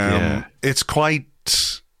 It's quite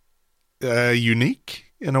unique.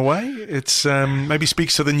 In a way, it's maybe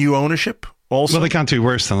speaks to the new ownership also. Well, they can't do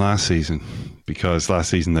worse than last season because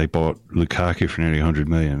last season they bought Lukaku for nearly 100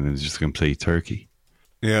 million and it was just a complete turkey.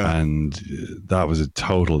 Yeah. And that was a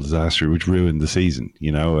total disaster, which ruined the season,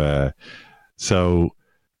 you know. So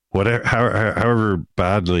however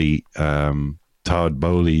badly Todd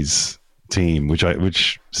Bowley's team,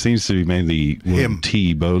 which seems to be mainly him,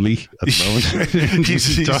 T. Bowley at the moment.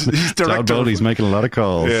 he's director. Todd Bowley's making a lot of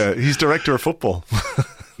calls. Yeah, he's director of football.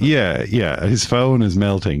 Yeah. His phone is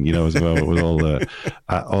melting, you know, as well with all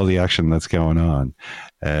the action that's going on.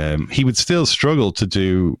 He would still struggle to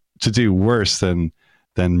do worse than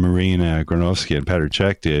Marina Granovsky and Petr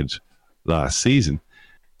Cech did last season.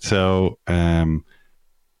 So, I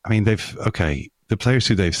mean, the players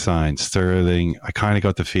who they've signed, Sterling, I kind of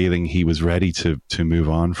got the feeling he was ready to move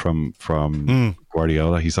on from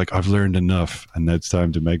Guardiola. He's like, I've learned enough, and now it's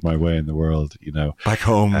time to make my way in the world. You know, back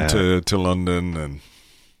home to London, and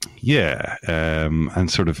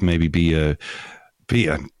and sort of maybe be a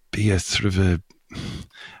sort of a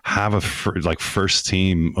have a first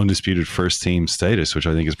team, undisputed first team status, which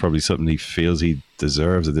I think is probably something he feels he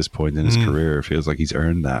deserves at this point in his career. Feels like he's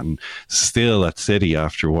earned that, and still at City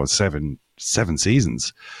after seven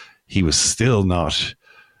seasons, he was still not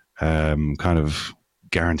kind of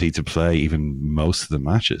guaranteed to play even most of the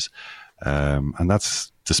matches, and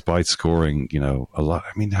that's despite scoring, you know, a lot.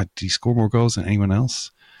 I mean, did he score more goals than anyone else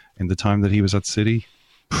in the time that he was at City?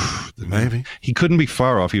 Maybe he couldn't be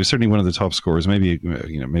far off. He was certainly one of the top scorers. Maybe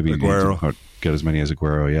maybe Aguero. he didn't get as many as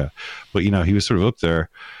Aguero, yeah, but you know, he was sort of up there.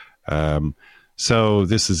 So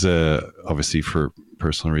this is obviously for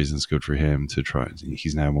personal reasons good for him to try.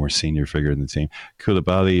 He's now a more senior figure in the team.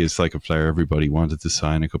 Koulibaly is like a player everybody wanted to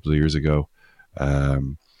sign a couple of years ago,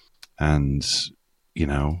 and you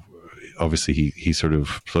know, obviously he sort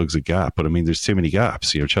of plugs a gap. But I mean, there's too many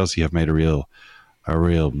gaps. You know, Chelsea have made a real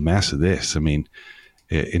mess of this. I mean,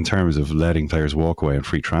 in terms of letting players walk away on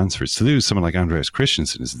free transfers, to lose someone like Andreas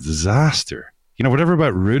Christensen is a disaster. You know, whatever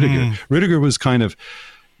about Rudiger. Rudiger was kind of,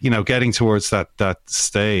 you know, getting towards that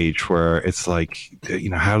stage where it's like, you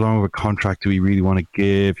know, how long of a contract do we really want to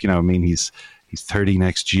give? You know, I mean, he's 30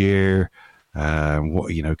 next year.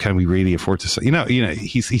 You know, can we really afford to? You know,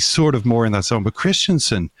 he's sort of more in that zone. But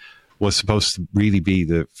Christensen was supposed to really be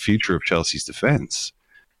the future of Chelsea's defense.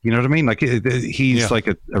 You know what I mean? Like he's like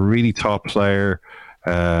a really top player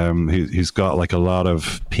who's got like a lot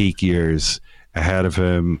of peak years ahead of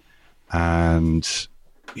him, and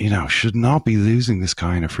you know, should not be losing this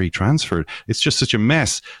guy in a free transfer. It's just such a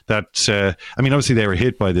mess that I mean, obviously they were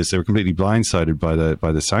hit by this. They were completely blindsided by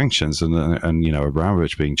the sanctions and you know,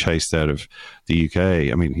 Abramovich being chased out of the UK.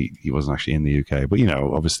 I mean, he wasn't actually in the UK, but you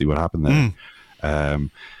know, obviously what happened there.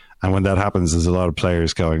 And when that happens, there's a lot of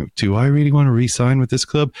players going, "Do I really want to re-sign with this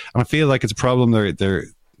club?" And I feel like it's a problem.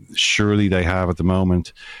 surely they have at the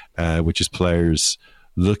moment, which is players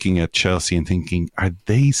looking at Chelsea and thinking, are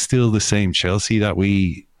they still the same Chelsea that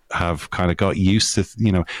we have kind of got used to?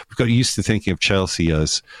 We've got used to thinking of Chelsea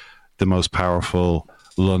as the most powerful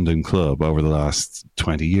London club over the last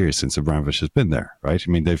 20 years since Abramovich has been there, right?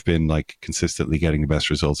 I mean, they've been like consistently getting the best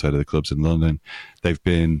results out of the clubs in London. They've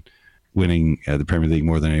been winning the Premier League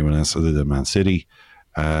more than anyone else other than Man City.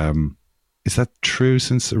 Is that true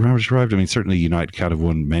since Abramovich arrived? I mean, certainly United can't have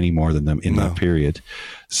won many more than them in that period.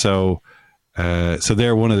 So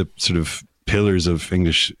they're one of the sort of pillars of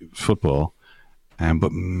English football.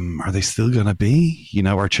 But are they still going to be?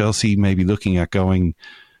 Are Chelsea maybe looking at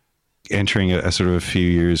entering a sort of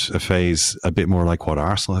a phase a bit more like what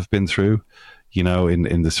Arsenal have been through,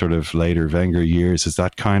 in the sort of later Wenger years? Is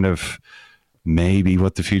that kind of maybe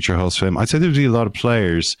what the future holds for them? I'd say there'd be a lot of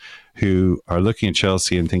players who are looking at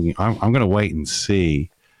Chelsea and thinking, I'm going to wait and see,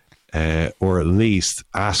 or at least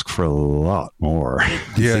ask for a lot more.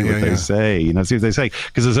 See what they say, see what they say.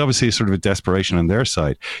 Because there's obviously sort of a desperation on their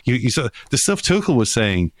side. You saw the stuff Tuchel was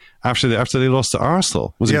saying after they lost to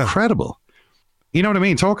Arsenal was incredible. You know what I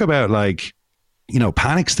mean? Talk about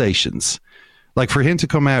panic stations. Like for him to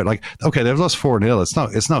come out okay, they've lost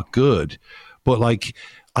 4-0. It's not good. But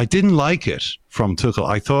I didn't like it from Tuchel.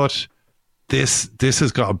 I thought this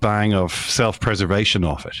has got a bang of self-preservation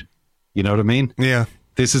off it. You know what I mean? Yeah.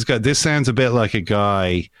 This sounds a bit like a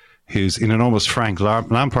guy who's in an almost Frank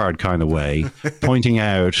Lampard kind of way, pointing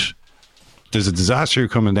out there's a disaster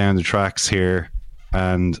coming down the tracks here.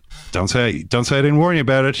 And don't say I didn't warn you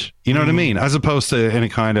about it. You know what I mean? As opposed to in a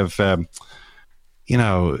kind of, a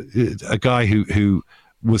guy who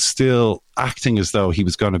was still acting as though he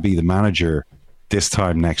was going to be the manager this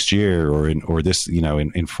time next year or this,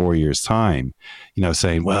 in 4 years' time,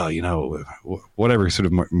 saying, well, whatever sort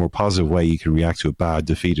of more positive way you can react to a bad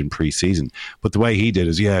defeat in pre-season. But the way he did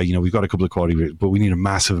is, we've got a couple of quality, but we need a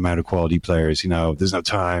massive amount of quality players. There's no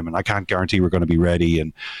time and I can't guarantee we're going to be ready.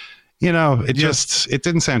 And, it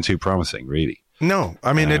didn't sound too promising, really. No,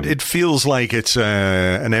 I mean, it feels like it's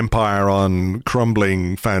an empire on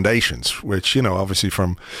crumbling foundations, which, obviously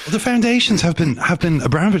from... Well, the foundations have been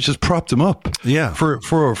Abramovich has propped them up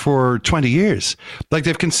for 20 years.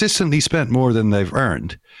 They've consistently spent more than they've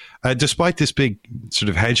earned, despite this big sort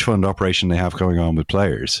of hedge fund operation they have going on with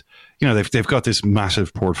players. They've got this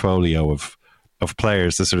massive portfolio of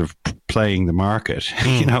players that sort of playing the market,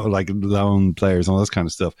 like loan players and all this kind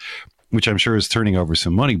of stuff, which I'm sure is turning over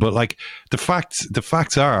some money. But the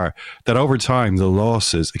facts are that over time, the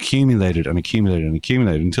losses accumulated and accumulated and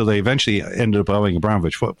accumulated until they eventually ended up owing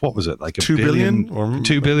Abramovich. What was it? Like $2 billion? Or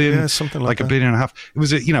 $2 billion? Yeah, something like that. $1.5 billion. It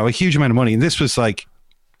was a huge amount of money. And this was so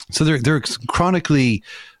they're chronically,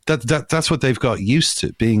 that's what they've got used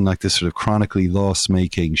to, being like this sort of chronically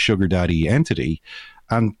loss-making sugar daddy entity.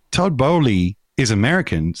 And Todd Bowley is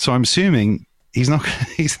American, so I'm assuming he's not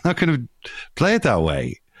going to play it that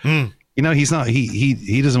way. He's not.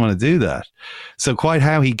 He doesn't want to do that. So quite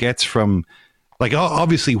how he gets from,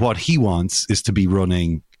 obviously what he wants is to be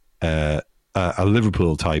running a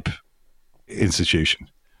Liverpool type institution.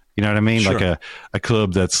 You know what I mean? Sure. Like a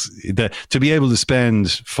club to be able to spend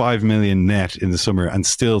 $5 million net in the summer and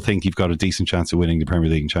still think you've got a decent chance of winning the Premier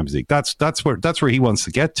League and Champions League. That's where he wants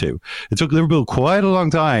to get to. It took Liverpool quite a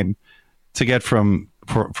long time to get from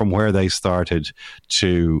where they started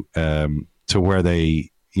to where they,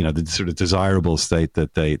 the sort of desirable state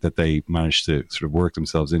that they managed to sort of work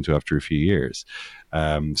themselves into after a few years.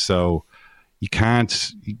 So you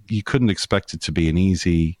couldn't expect it to be an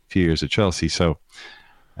easy few years at Chelsea. So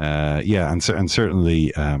and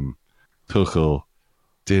certainly Tuchel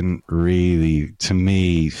didn't really, to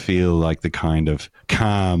me, feel like the kind of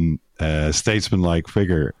calm statesman-like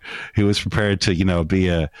figure who was prepared to be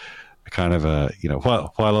a kind of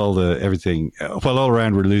while all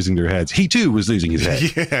around were losing their heads, he too was losing his head.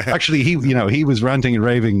 Yeah. Actually, he was ranting and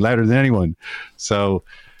raving louder than anyone. So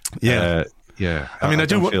I mean, I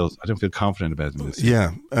don't feel confident about this.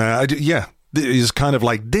 Yeah, I do. Yeah, it's kind of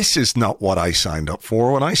like, this is not what I signed up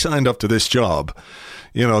for. When I signed up to this job,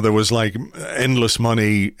 there was endless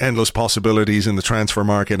money, endless possibilities in the transfer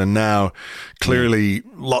market, and now clearly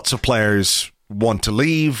lots of players want to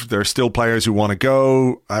leave. There are still players who want to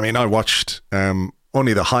go. I mean, I watched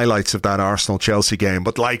only the highlights of that Arsenal-Chelsea game,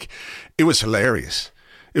 but it was hilarious.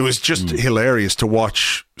 It was just hilarious to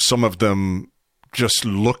watch some of them just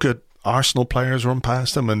look at Arsenal players run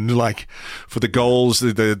past him, and like for the goals,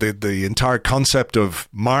 the entire concept of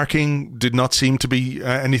marking did not seem to be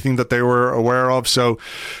anything that they were aware of. So,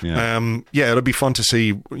 it'll be fun to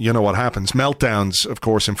see, what happens. Meltdowns, of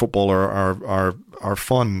course, in football are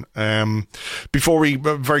fun. Before we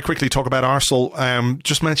very quickly talk about Arsenal,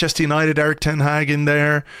 just Manchester United, Erik ten Hag in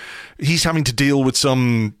there. He's having to deal with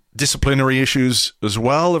some disciplinary issues as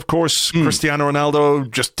well. Of course, Cristiano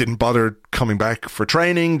Ronaldo just didn't bother coming back for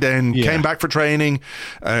training, then came back for training,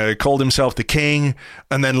 called himself the king,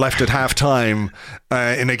 and then left at half-time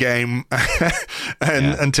in a game.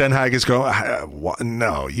 and Ten Hag is going,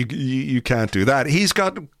 no, you can't do that. He's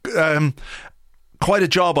got quite a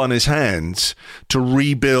job on his hands to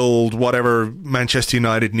rebuild whatever Manchester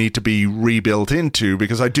United need to be rebuilt into,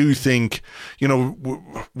 because I do think,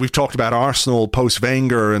 we've talked about Arsenal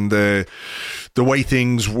post-Wenger and the way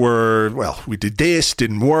things were. Well, we did this,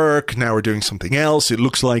 didn't work, now we're doing something else, it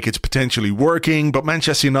looks like it's potentially working, but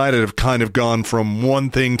Manchester United have kind of gone from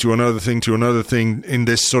one thing to another thing to another thing in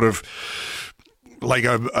this sort of like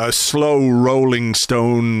a slow rolling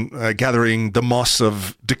stone, gathering the moss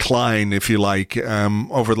of decline, if you like,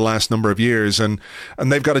 over the last number of years, and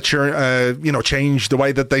they've got to change the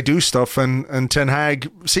way that they do stuff, and Ten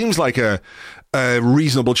Hag seems like a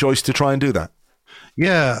reasonable choice to try and do that.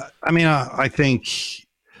 Yeah, I mean, I think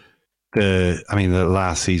the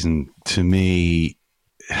last season to me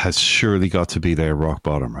has surely got to be their rock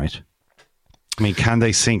bottom, right? I mean, can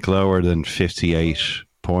they sink lower than 58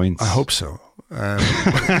 points? I hope so. But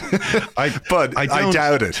I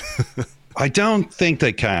doubt it. I don't think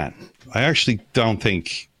they can. I actually don't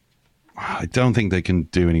think they can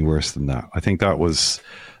do any worse than that. I think that was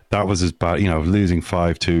as bad, losing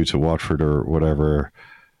 5-2 to Watford or whatever.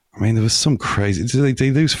 I mean, there was some crazy. Did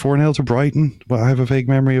they lose 4-0 to Brighton? Well, I have a vague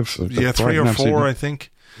memory of 3 or 4, I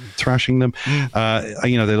think, thrashing them. They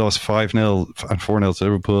lost 5-0 and 4-0 to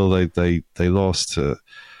Liverpool. They lost.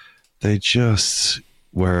 They just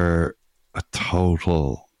were a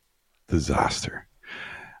total disaster.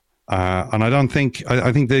 And I don't think,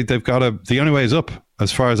 I think they've got the only way is up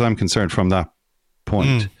as far as I'm concerned from that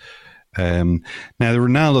point. Now the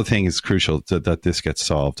Ronaldo thing is crucial that this gets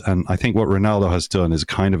solved. And I think what Ronaldo has done is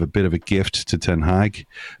kind of a bit of a gift to Ten Hag,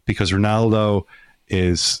 because Ronaldo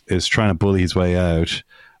is trying to bully his way out.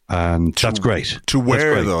 And that's great. To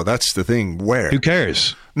where, though? That's the thing. Where? Who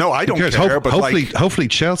cares? No, I don't care. But hopefully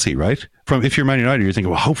Chelsea, right? If you're Man United, you're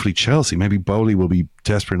thinking, well, hopefully Chelsea. Maybe Bowley will be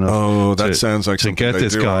desperate enough. Oh, that sounds like to get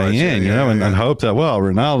this guy in, and hope that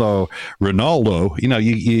Ronaldo.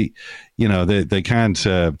 They can't.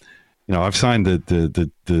 I've signed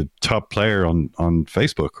the top player on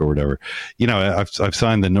Facebook or whatever. I've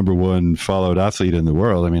signed the number one followed athlete in the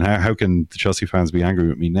world. I mean, how can the Chelsea fans be angry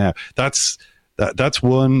with me now? That's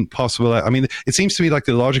one possible. I mean, it seems to me like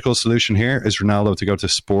the logical solution here is Ronaldo to go to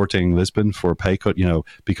Sporting Lisbon for a pay cut,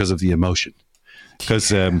 because of the emotion. Because,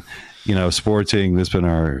 Sporting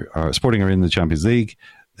Lisbon Sporting are in the Champions League.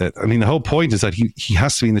 I mean, the whole point is that he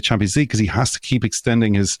has to be in the Champions League because he has to keep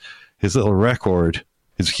extending his little record,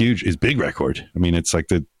 his big record. I mean, it's like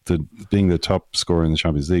the being the top scorer in the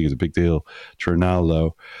Champions League is a big deal to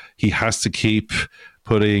Ronaldo. He has to keep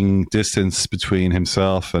putting distance between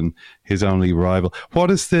himself and his only rival.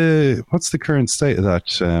 What's the current state of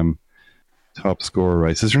that top scorer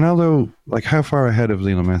race? Is Ronaldo, like, how far ahead of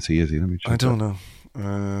Lionel Messi is he? Let me check. I don't know.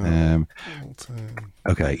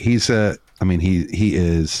 Okay, he's he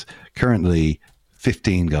is currently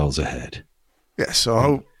 15 goals ahead. Yeah,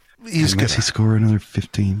 so he's going to score another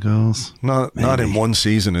 15 goals. Not in one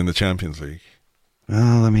season in the Champions League.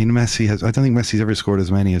 Well, I mean, I don't think Messi's ever scored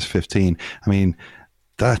as many as 15. I mean,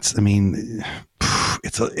 it's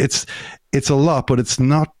a lot, but it's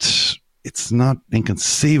not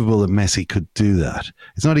inconceivable that Messi could do that.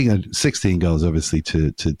 It's not even 16 goals, obviously,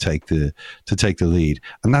 to take the lead,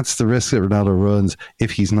 and that's the risk that Ronaldo runs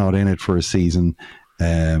if he's not in it for a season. We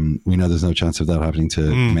know there's no chance of that happening to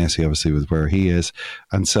Messi, obviously, with where he is,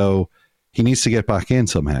 and so he needs to get back in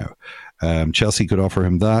somehow. Chelsea could offer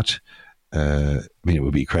him that. I mean, it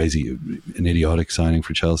would be crazy, an idiotic signing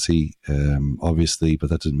for Chelsea, obviously, but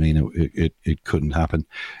that doesn't mean it couldn't happen.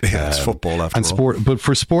 Yeah, it's football after all. But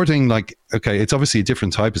for Sporting, like, okay, it's obviously a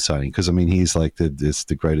different type of signing because, I mean, he's like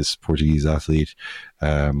the greatest Portuguese athlete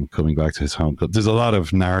coming back to his home club. There's a lot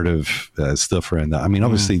of narrative stuff around that. I mean,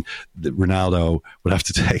 obviously, Ronaldo would have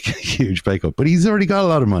to take a huge pay cut, but he's already got a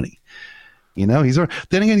lot of money. He's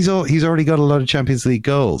already got a lot of Champions League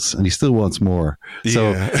goals, and he still wants more.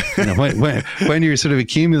 So, when you're sort of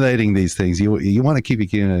accumulating these things, you want to keep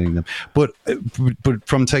accumulating them. But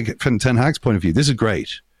from Ten Hag's point of view, this is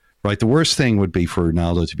great, right? The worst thing would be for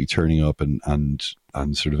Ronaldo to be turning up and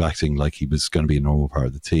and sort of acting like he was going to be a normal part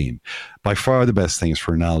of the team. By far the best thing is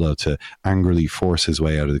for Ronaldo to angrily force his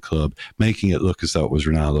way out of the club, making it look as though it was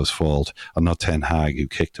Ronaldo's fault and not Ten Hag who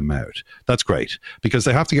kicked him out. That's great, because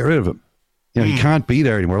they have to get rid of him. You know, he can't be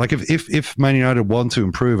there anymore. Like if Man United want to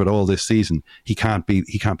improve at all this season, he can't be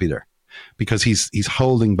there, because he's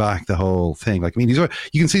holding back the whole thing. Like, I mean, you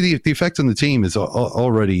can see the effect on the team is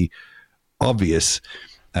already obvious.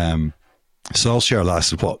 Solskjaer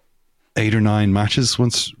lasted 8 or 9 matches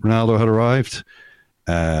once Ronaldo had arrived.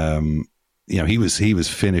 You know, he was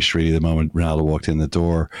finished really the moment Ronaldo walked in the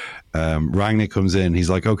door. Rangnick comes in, he's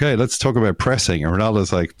like, okay, let's talk about pressing, and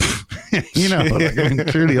Ronaldo's like, you know, like, I mean,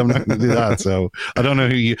 clearly I'm not going to do that. So I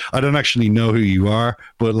don't actually know who you are,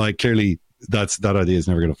 but like clearly that idea is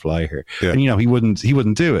never going to fly here. Yeah. And you know, he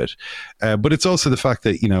wouldn't do it. But it's also the fact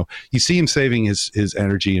that, you know, you see him saving his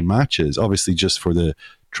energy in matches, obviously just for the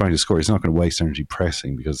trying to score. He's not going to waste energy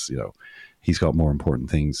pressing, because, you know, he's got more important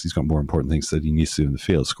things. He's got more important things that he needs to do in the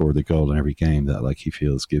field. Score the goal in every game that, like, he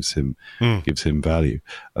feels gives him value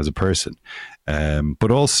as a person.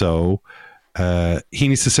 But also, he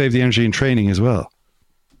needs to save the energy in training as well.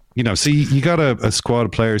 You know, see, you got a squad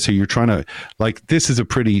of players who you're trying to, like, this is a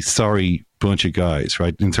pretty sorry bunch of guys,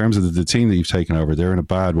 right? In terms of the team that you've taken over, they're in a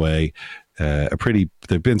bad way.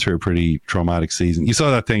 They've been through a pretty traumatic season. You saw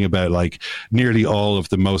that thing about, like, nearly all of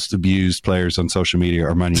the most abused players on social media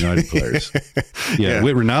are Man United players. Yeah,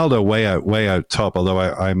 with Ronaldo way out top. Although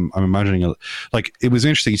I'm imagining, like, it was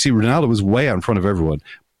interesting. You see, Ronaldo was way out in front of everyone.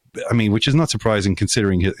 I mean, which is not surprising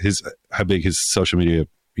considering how big his social media,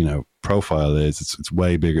 you know, profile is. It's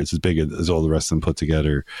way bigger. It's as big as all the rest of them put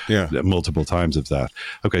together. Yeah, multiple times of that.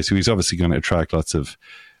 Okay, so he's obviously going to attract lots of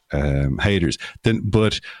haters.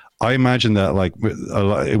 But I imagine that, like,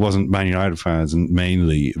 it wasn't Man United fans and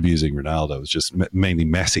mainly abusing Ronaldo. It was just mainly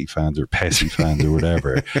Messi fans or Pessi fans or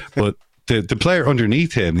whatever. But the player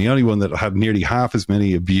underneath him, the only one that had nearly half as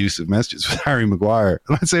many abusive messages was Harry Maguire.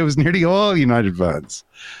 And I'd say it was nearly all United fans.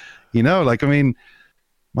 You know, like, I mean,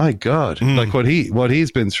 my God, like what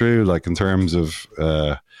he's been through, like, in terms of,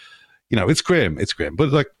 you know, it's grim.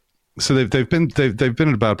 But, like, so they've been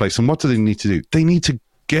in a bad place. And what do they need to do? They need to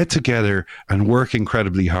get together and work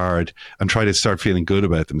incredibly hard and try to start feeling good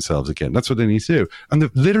about themselves again. That's what they need to do. And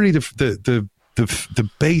literally the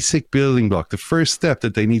basic building block, the first step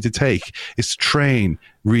that they need to take is to train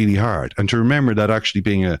really hard and to remember that actually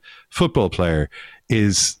being a football player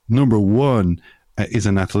is, number one, is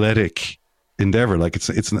an athletic endeavor. Like,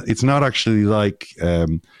 it's not actually like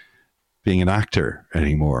being an actor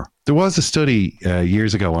anymore. There was a study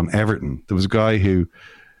years ago on Everton. There was a guy who,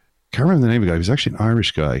 can't remember the name of the guy. He was actually an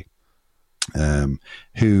Irish guy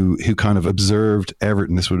who kind of observed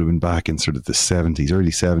Everton. This would have been back in sort of the 70s,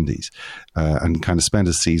 early 70s, and kind of spent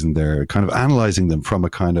a season there kind of analysing them from a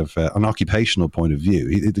kind of an occupational point of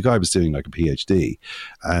view. The guy was doing like a PhD,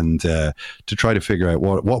 and to try to figure out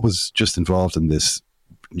what was just involved in this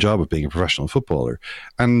job of being a professional footballer.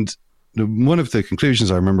 And one of the conclusions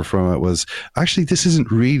I remember from it was, actually, this isn't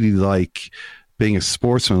really like being a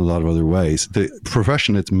sportsman in a lot of other ways. The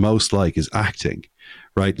profession it's most like is acting,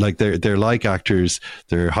 right? Like, they're like actors.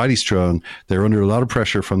 They're highly strung. They're under a lot of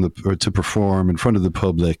pressure to perform in front of the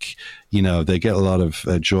public. You know, they get a lot of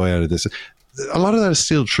joy out of this. A lot of that is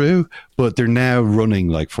still true, but they're now running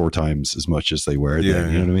like 4 times as much as they were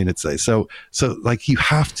then. You know what I mean? It's like, so like, you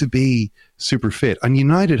have to be super fit, and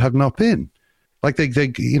United have not been. Like,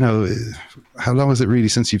 they, you know, how long is it really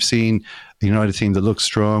since you've seen a United team that looks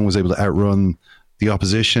strong, was able to outrun the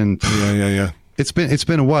opposition? Yeah. It's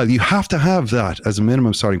been a while. You have to have that as a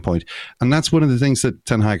minimum starting point, and that's one of the things that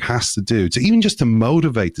Ten Hag has to do, to even just to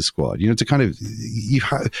motivate the squad. You know, to kind of,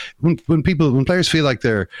 when players feel like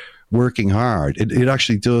they're working hard, it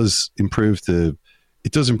actually does improve the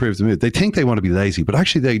mood. They think they want to be lazy, but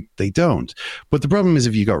actually they don't. But the problem is,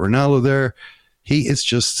 if you got Ronaldo there, he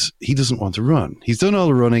doesn't want to run. He's done all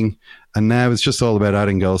the running, and now it's just all about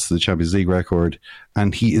adding goals to the Champions League record.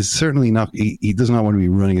 And he is certainly not, he does not want to be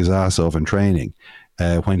running his ass off in training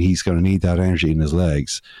when he's going to need that energy in his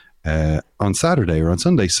legs on Saturday or on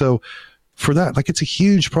Sunday. So for that, like, it's a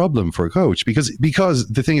huge problem for a coach, because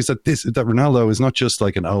the thing is that Ronaldo is not just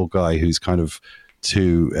like an old guy who's kind of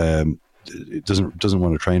doesn't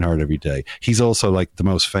want to train hard every day. He's also like the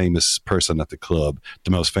most famous person at the club,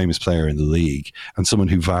 the most famous player in the league, and someone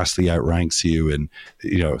who vastly outranks you in,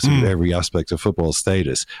 you know, sort of every aspect of football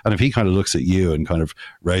status. And if he kind of looks at you and kind of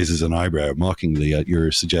raises an eyebrow mockingly at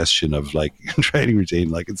your suggestion of like training routine,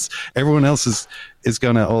 like, it's everyone else is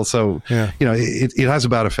going to also, you know, it has a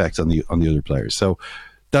bad effect on the other players. So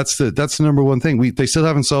that's the number one thing. They still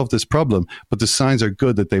haven't solved this problem, but the signs are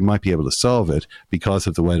good that they might be able to solve it because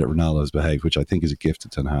of the way that Ronaldo has behaved, which I think is a gift to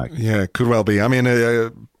Ten Hag. Yeah, could well be. I mean,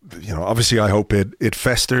 obviously I hope it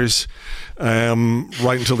festers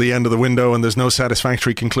right until the end of the window and there's no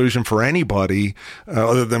satisfactory conclusion for anybody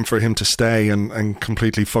other than for him to stay and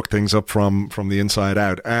completely fuck things up from the inside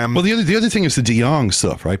out. Well, the other thing is the De Jong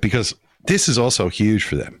stuff, right? Because this is also huge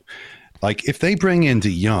for them. Like, if they bring in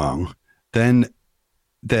De Jong, then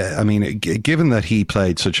given that he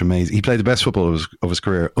played he played the best football of his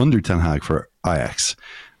career under Ten Hag for Ajax,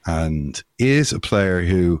 and is a player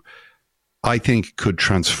who I think could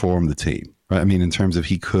transform the team, right? I mean, in terms of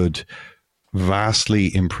he could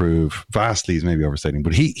vastly improve. Vastly is maybe overstating,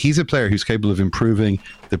 but he's a player who's capable of improving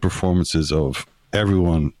the performances of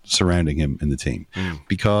everyone surrounding him in the team,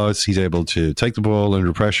 because he's able to take the ball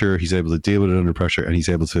under pressure, he's able to deal with it under pressure, and he's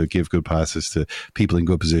able to give good passes to people in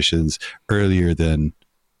good positions earlier than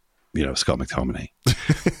Scott McTominay.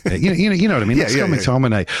 you know what I mean? Scott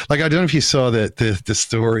McTominay. Like, I don't know if you saw the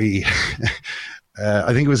story.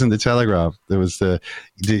 I think it was in the Telegraph. There was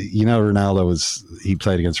Ronaldo he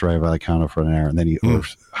played against Rayo Vallecano for an hour, and then or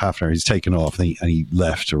half an hour, he's taken off and he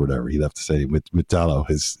left or whatever. He left the stadium with Dalot,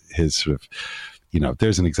 his sort of,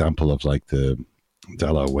 there's an example of like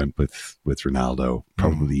Dalot went with Ronaldo.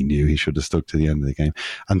 Probably knew he should have stuck to the end of the game.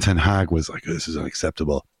 And Ten Hag was like, this is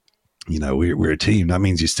unacceptable. We're a team. That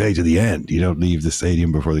means you stay to the end. You don't leave the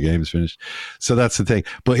stadium before the game is finished. So that's the thing.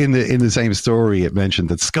 But in the same story, it mentioned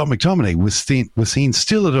that Scott McTominay was seen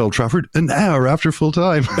still at Old Trafford an hour after full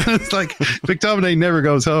time. It's like McTominay never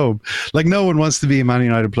goes home. Like, no one wants to be a Man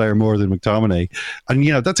United player more than McTominay.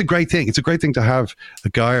 And, that's a great thing. It's a great thing to have a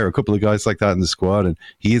guy or a couple of guys like that in the squad. And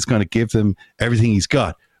he is going to give them everything he's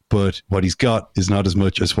got. But what he's got is not as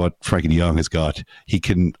much as what Frankie de Jong has got. He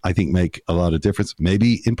can, I think, make a lot of difference,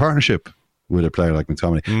 maybe in partnership with a player like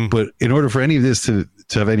McTominay. But in order for any of this to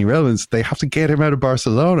have any relevance, they have to get him out of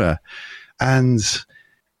Barcelona. And,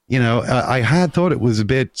 I had thought it was a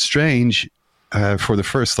bit strange for the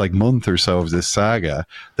first month or so of this saga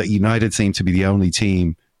that United seemed to be the only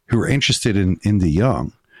team who were interested in de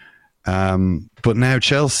Jong. But now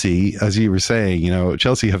Chelsea, as you were saying,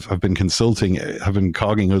 Chelsea have been consulting, have been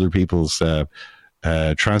cogging other people's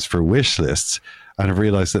transfer wish lists, and have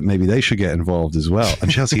realised that maybe they should get involved as well. And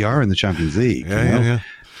Chelsea are in the Champions League. Yeah.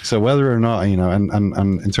 So whether or not,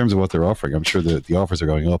 and in terms of what they're offering, I'm sure the offers are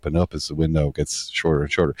going up and up as the window gets shorter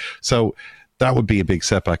and shorter. So that would be a big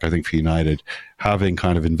setback, I think, for United, having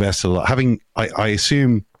kind of invested a lot. I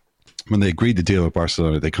assume when they agreed to deal with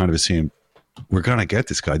Barcelona, they kind of assumed, we're going to get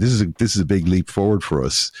this guy. This is a big leap forward for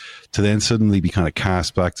us. To then suddenly be kind of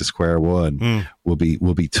cast back to square one will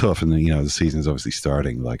be tough. And then, the season is obviously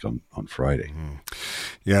starting on Friday.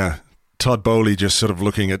 Yeah. Todd Bowley just sort of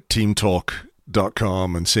looking at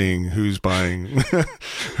teamtalk.com and seeing who's buying.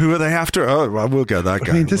 Who are they after? Oh, well, we'll get that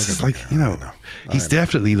guy. I mean, this is like, he's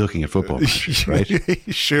definitely looking at football managers, right?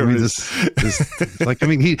 He sure is.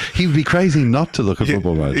 He would be crazy not to look at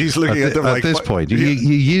football managers. He's looking at them at this point. You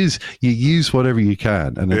use whatever you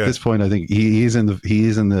can, and at this point, I think he is in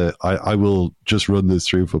the. I will just run this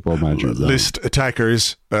through football manager list.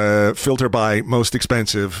 Attackers, filter by most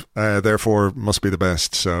expensive, therefore must be the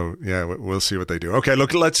best. So yeah, we'll see what they do. Okay,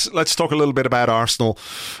 look, let's talk a little bit about Arsenal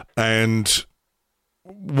and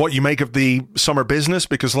what you make of the summer business,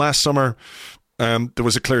 because last summer there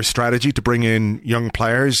was a clear strategy to bring in young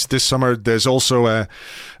players. This summer there's also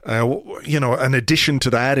an addition to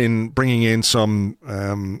that in bringing in some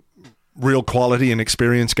real quality and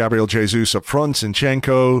experience. Gabriel Jesus up front,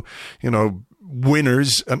 Zinchenko,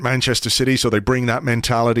 winners at Manchester City, so they bring that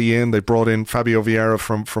mentality in. They brought in Fabio Vieira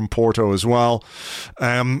from Porto as well.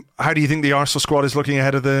 How do you think the Arsenal squad is looking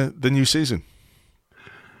ahead of the new season?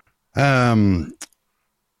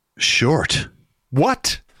 Short.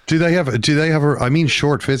 What? Do they have I mean,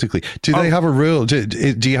 short physically. Do they have a rule?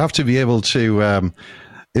 Do you have to be able to,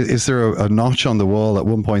 is there a notch on the wall at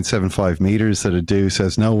 1.75 meters that a do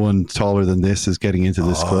says no one taller than this is getting into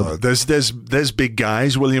this club? There's big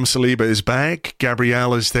guys. William Saliba is back.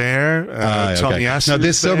 Gabriel is there. Tommy Asu. Now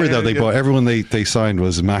this summer though, they bought everyone they signed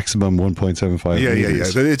was maximum 1.75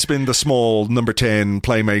 meters. Yeah. It's been the small number 10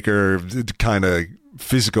 playmaker kind of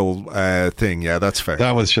physical thing. Yeah, that's fair.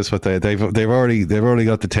 That was just what they've already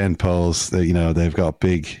got the 10 poles. They've got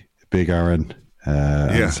big Aaron.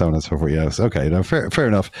 And so on and so forth. Yes. Okay. No, fair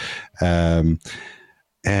enough. I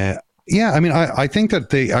mean, I think that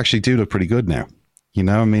they actually do look pretty good now.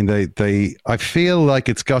 I mean, I feel like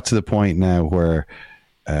it's got to the point now where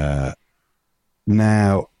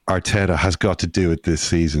now Arteta has got to do it this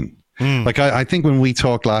season. Like I think when we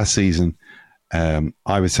talked last season,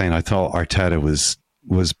 I was saying I thought Arteta was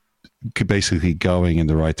was basically going in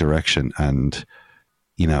the right direction. And,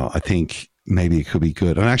 you know, I think maybe it could be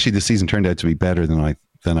good. And actually the season turned out to be better than I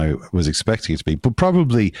was expecting it to be. But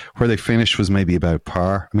probably where they finished was maybe about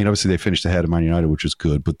par. I mean, obviously they finished ahead of Man United, which was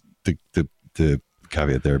good, but the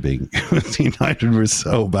caveat there being United were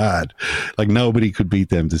so bad. Like nobody could beat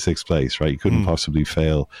them to sixth place, right? You couldn't possibly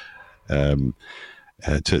fail to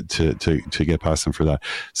get past them for that.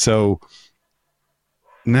 So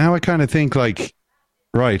now I kind of think like,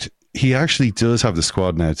 right, he actually does have the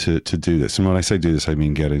squad now to do this. And when I say do this, I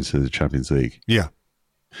mean get into the Champions League. Yeah.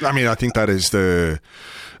 I mean, I think that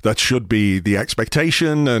should be the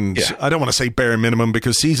expectation, and I don't want to say bare minimum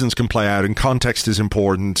because seasons can play out and context is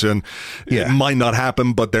important, and it might not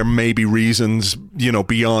happen, but there may be reasons, you know,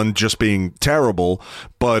 beyond just being terrible.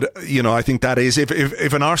 But, you know, I think that is,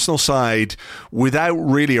 if an Arsenal side without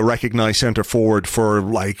really a recognised centre forward for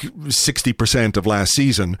like 60% of last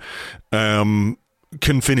season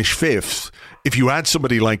can finish fifth, if you add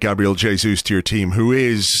somebody like Gabriel Jesus to your team, who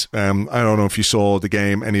is, I don't know if you saw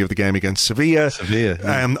any of the game against Sevilla. Yeah.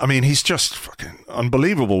 I mean, he's just fucking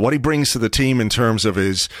unbelievable. What he brings to the team in terms of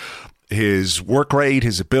his work rate,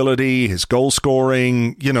 his ability, his goal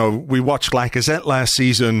scoring. You know, we watched Lacazette last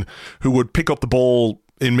season, who would pick up the ball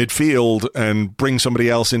in midfield and bring somebody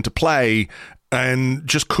else into play, and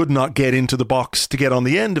just could not get into the box to get on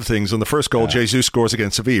the end of things. On the first goal, Jesus scores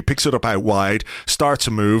against Sevilla, picks it up out wide, starts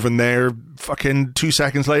a move, and there, fucking 2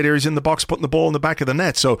 seconds later, he's in the box putting the ball in the back of the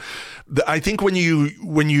net. So I think when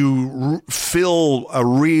you fill a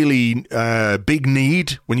really big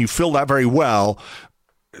need, when you fill that very well,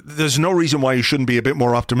 there's no reason why you shouldn't be a bit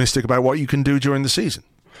more optimistic about what you can do during the season.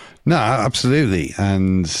 No, absolutely.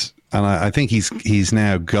 And I think he's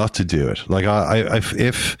now got to do it. Like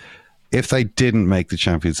if they didn't make the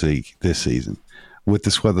Champions League this season, with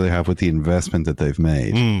the squad that they have, with the investment that they've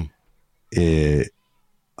made,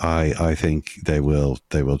 I think they will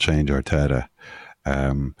change Arteta,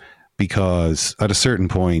 because at a certain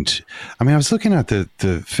point, I mean, I was looking at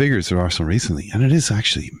the figures of Arsenal recently, and it is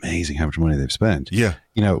actually amazing how much money they've spent. Yeah,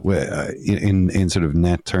 you know, in sort of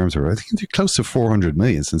net terms, or I think they're close to 400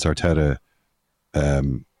 million since Arteta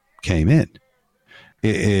came in.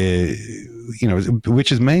 You know,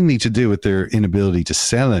 which is mainly to do with their inability to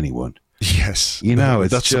sell anyone. Yes, you know,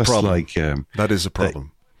 it's that's just a problem. Like that is a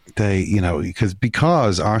problem. They you know,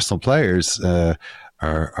 because Arsenal players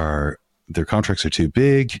are their contracts are too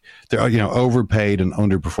big. They're, you know, overpaid and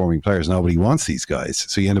underperforming players. Nobody wants these guys,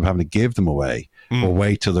 so you end up having to give them away or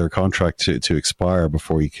wait till their contract to expire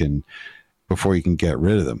before you can get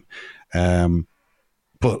rid of them.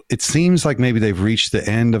 But it seems like maybe they've reached the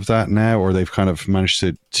end of that now, or they've kind of managed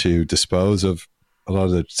to dispose of a lot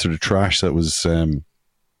of the sort of trash that was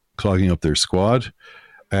clogging up their squad.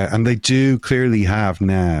 And they do clearly have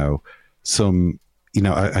now some, you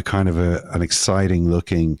know, a kind of an exciting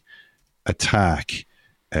looking attack.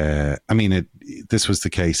 I mean, this was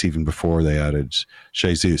the case even before they added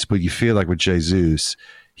Jesus, but you feel like with Jesus,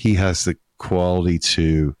 he has the quality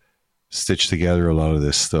to stitch together a lot of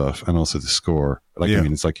this stuff and also to score. Like, I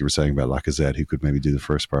mean, it's like you were saying about Lacazette, who could maybe do the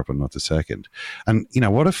first part but not the second. And, you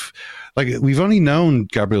know, what if, like, we've only known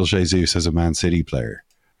Gabriel Jesus as a Man City player.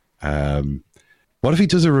 What if he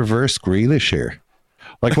does a reverse Grealish here?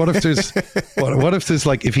 Like, what if there's, what if there's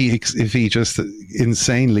like, if he just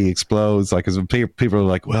insanely explodes, like, as people are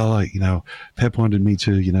like, well, you know, Pep wanted me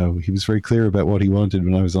to, you know, he was very clear about what he wanted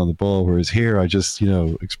when I was on the ball, whereas here I just, you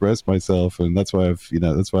know, expressed myself, and that's why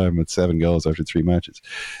I'm at 7 goals after 3 matches.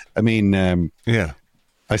 I mean,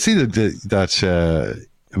 I see that.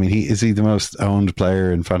 I mean, is he the most owned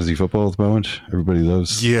player in fantasy football at the moment? Everybody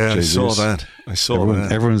loves. Yeah, Jesus. I saw that.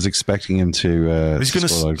 Everyone's expecting him to. He's going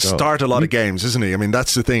to start a lot of games, isn't he? I mean,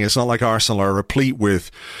 that's the thing. It's not like Arsenal are replete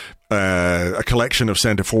with a collection of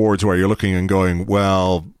centre forwards where you're looking and going,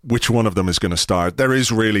 well, which one of them is going to start? There is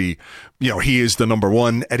really, you know, he is the number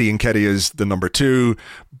one. Eddie Nketiah is the number 2,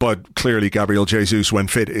 but clearly Gabriel Jesus, when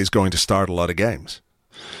fit, is going to start a lot of games.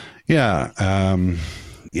 Yeah.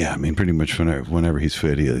 Yeah, I mean, pretty much whenever he's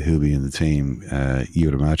fit, he'll be in the team, you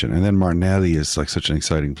would imagine. And then Martinelli is like such an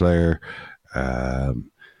exciting player.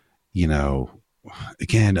 You know,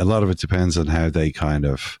 again, a lot of it depends on how they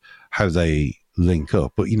link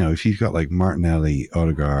up. But, you know, if you've got like Martinelli,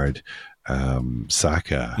 Odegaard,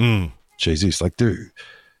 Saka, Jesus, like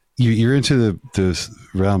you're into the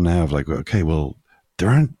realm now of like, okay, well, there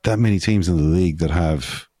aren't that many teams in the league that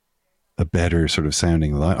have a better sort of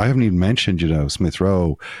sounding line. I haven't even mentioned, you know, Smith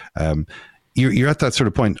Rowe. You're at that sort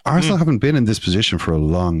of point. Arsenal haven't been in this position for a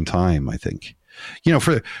long time, I think. You know,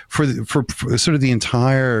 for sort of the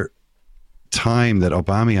entire time that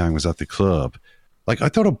Aubameyang was at the club, like, I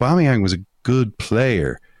thought Aubameyang was a good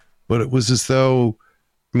player, but it was as though,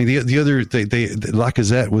 I mean, the other,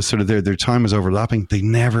 Lacazette was sort of their time was overlapping. They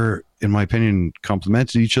never, in my opinion,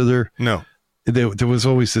 complemented each other. No. There was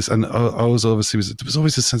always this, and there was always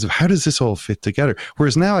this sense of how does this all fit together?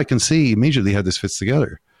 Whereas now I can see immediately how this fits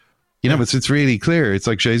together. You know, it's really clear. It's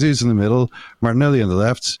like Jesus in the middle, Martinelli on the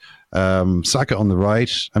left, Saka on the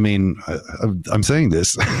right. I mean, I'm saying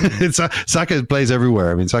this. Saka plays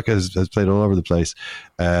everywhere. I mean, Saka has played all over the place.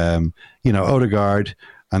 You know, Odegaard,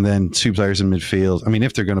 and then two players in midfield. I mean,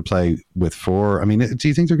 if they're going to play with four, I mean, do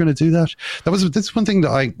you think they're going to do that? That's one thing that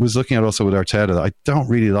I was looking at also with Arteta that I don't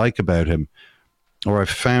really like about him, or I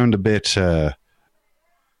found a bit.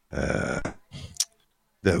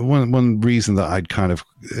 One reason that I'd kind of,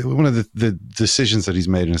 one of the decisions that he's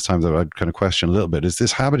made in his time that I'd kind of question a little bit is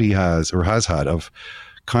this habit he has or has had of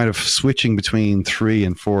kind of switching between 3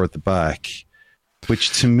 and 4 at the back,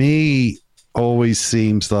 which to me always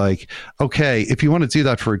seems like, okay, if you want to do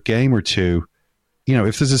that for a game or two, you know,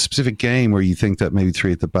 if there's a specific game where you think that maybe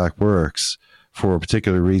 3 at the back works for a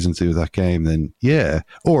particular reason to do that game, then yeah.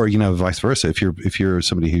 Or, you know, vice versa. If you're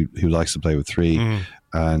somebody who likes to play with 3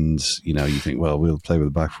 and, you know, you think, well, we'll play with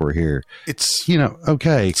the back 4 here. It's, you know,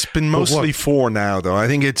 okay. It's been mostly 4 now, though. I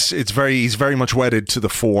think he's very much wedded to the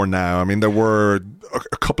 4 now. I mean, there were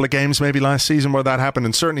a couple of games maybe last season where that happened,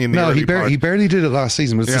 and certainly in the early part. He barely did it last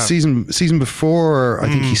season. But it's the season before. I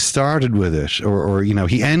think he started with it, or you know,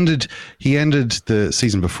 he ended the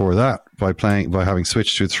season before that by having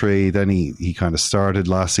switched to a 3. Then he kind of started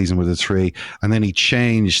last season with a 3, and then he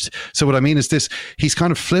changed. So what I mean is this: he's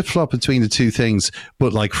kind of flip flop between the two things,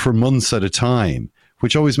 but like for months at a time.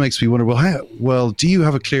 Which always makes me wonder, well, do you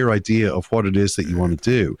have a clear idea of what it is that you want to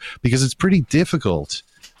do? Because it's pretty difficult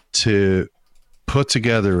to put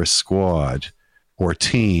together a squad or a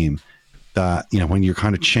team that, you know, when you're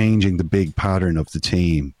kind of changing the big pattern of the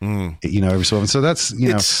team, you know, every so often. So that's, you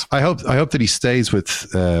know, I hope that he stays with,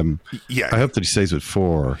 I hope that he stays with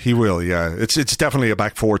 4. He will, yeah. It's definitely a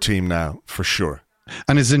back 4 team now, for sure.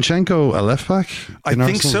 And is Zinchenko a left back? I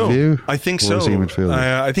think so. I think so.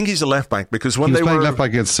 I think he's a left back because when they were left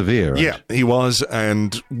back against Sevilla, right? Yeah, he was.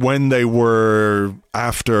 And when they were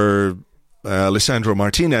after Lisandro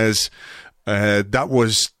Martinez, that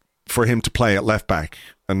was for him to play at left back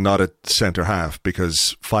and not at centre half,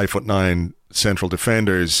 because 5'9" central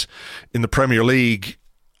defenders in the Premier League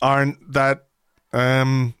aren't that.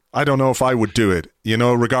 I don't know if I would do it, you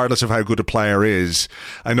know, regardless of how good a player is.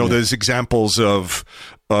 I know there's examples of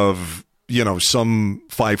you know, some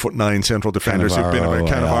 5'9" central defenders who've been about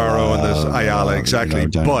Cannavaro and there's Ayala, exactly.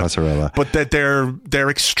 But that they're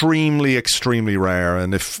extremely, extremely rare.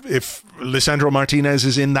 And if Lisandro Martinez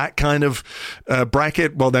is in that kind of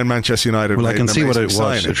bracket, well, then Manchester United. Well, I can see what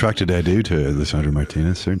attracted Edu to Lisandro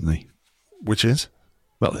Martinez, certainly. Which is?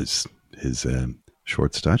 Well, his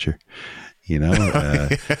short stature. You know,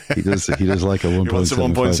 he does like a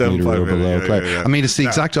 1.75 meter or below player. Yeah. I mean, it's the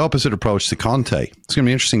exact opposite approach to Conte. It's going to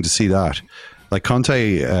be interesting to see that. Like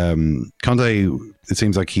Conte, it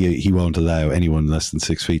seems like he won't allow anyone less than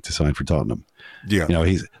 6 feet to sign for Tottenham. Yeah, you know,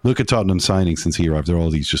 look at Tottenham signing since he arrived. They're all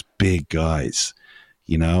these just big guys,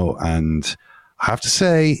 you know. And I have to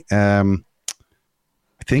say, I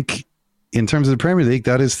think in terms of the Premier League,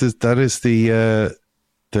 that is the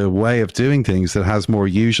way of doing things that has more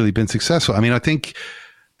usually been successful. I mean, I think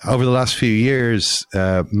over the last few years,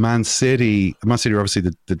 Man City are obviously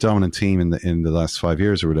the dominant team in the last 5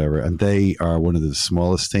 years or whatever, and they are one of the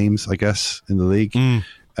smallest teams, I guess, in the league.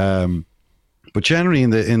 But generally,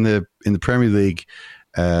 in the Premier League,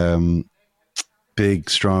 big,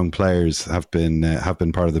 strong players have been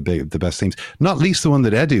part of the best teams. Not least the one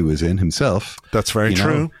that Edu was in himself. That's very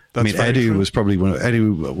true. Edu was probably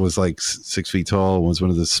Edu was like 6 feet tall. Was one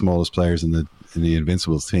of the smallest players in the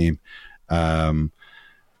Invincibles team.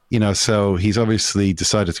 You know, so he's obviously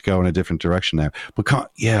decided to go in a different direction now. But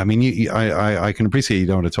I mean, I can appreciate you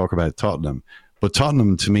don't want to talk about Tottenham, but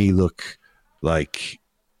Tottenham to me look like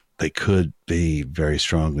they could be very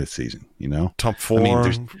strong this season, you know? Top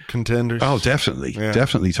 4 contenders. Oh, definitely. Yeah.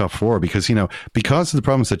 Definitely top 4 because, you know, because of the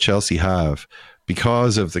problems that Chelsea have,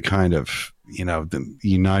 because of the kind of, you know, the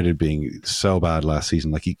United being so bad last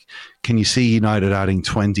season, like can you see United adding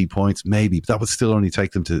 20 points? Maybe, but that would still only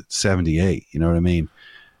take them to 78. You know what I mean?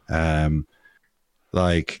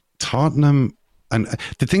 Like Tottenham, and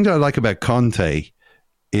the thing that I like about Conte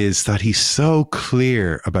is that he's so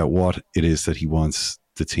clear about what it is that he wants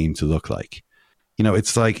the team to look like.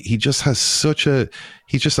 it's like he just has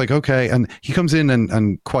he's just like, okay. And he comes in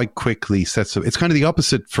and quite quickly sets up. It's kind of the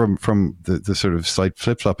opposite from the sort of slight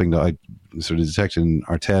flip-flopping that I sort of detected in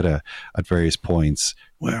Arteta at various points.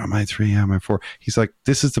 Where am I 3? Am I 4? He's like,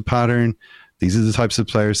 this is the pattern. These are the types of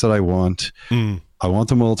players that I want. I want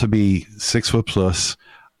them all to be 6 foot plus.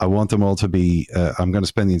 I want them all to be, I'm going to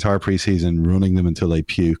spend the entire preseason running them until they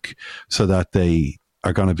puke so that they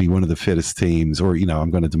are going to be one of the fittest teams, or, I'm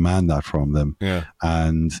going to demand that from them. Yeah.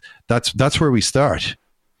 And that's where we start.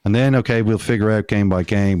 And then, okay, we'll figure out game by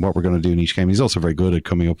game what we're going to do in each game. He's also very good at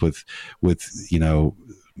coming up with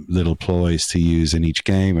little ploys to use in each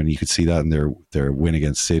game. And you could see that in their win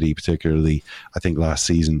against City, particularly, I think, last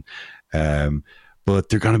season. But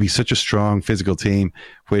they're going to be such a strong physical team,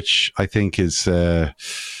 which I think is, I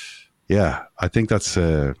think that's...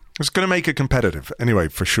 It's going to make it competitive anyway,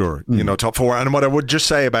 for sure. Top 4. And what I would just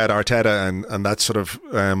say about Arteta and that sort of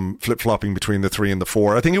flip-flopping between the 3 and the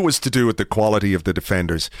 4, I think it was to do with the quality of the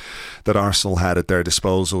defenders that Arsenal had at their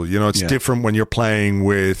disposal. It's different when you're playing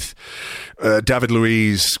with David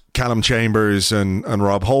Luiz, Callum Chambers and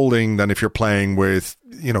Rob Holding than if you're playing with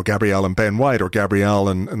Gabriel and Ben White, or Gabriel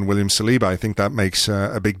and William Saliba. I think that makes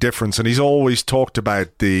a big difference. And he's always talked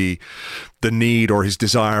about the need, or his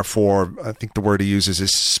desire for, I think the word he uses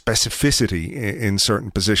is specificity in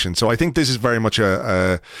certain positions. So I think this is very much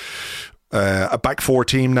a back 4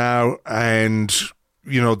 team now. And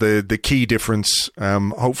the key difference,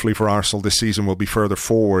 hopefully for Arsenal this season, will be further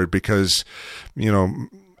forward, because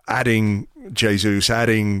adding Jesus,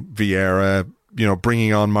 adding Vieira,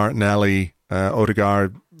 bringing on Martinelli,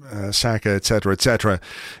 Odegaard, Saka, etc., etc.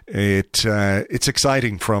 It's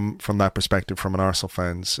exciting from that perspective, from an Arsenal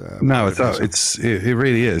fan's. It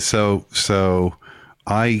really is. So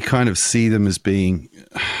I kind of see them as being.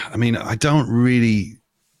 I mean, I don't really.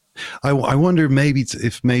 I wonder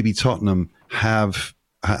if maybe Tottenham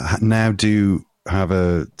now do have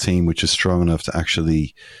a team which is strong enough to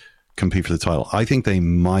actually compete for the title. I think they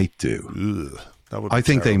might do. I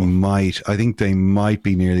think they might. I think they might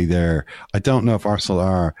be nearly there. I don't know if Arsenal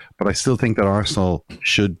are, but I still think that Arsenal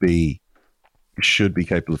should be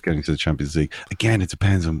capable of getting to the Champions League. Again, it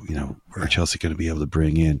depends on where Chelsea going to be able to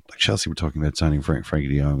bring in. Like Chelsea, we're talking about signing Frankie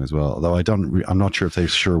de Jong as well. Although I'm not sure if they're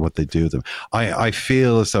sure what they do with them. I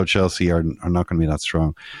feel as though Chelsea are not going to be that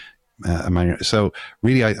strong. So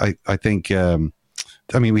really, I think.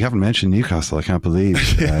 We haven't mentioned Newcastle. I can't believe.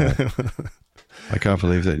 I can't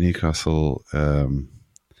believe that Newcastle, they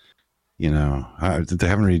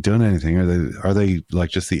haven't really done anything. Are they like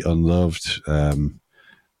just the unloved?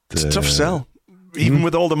 It's a tough sell. Even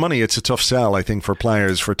with all the money, it's a tough sell, I think, for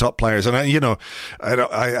top players. And,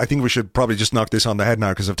 I think we should probably just knock this on the head now,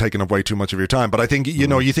 because I've taken up way too much of your time. But I think,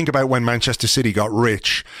 you think about when Manchester City got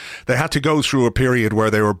rich, they had to go through a period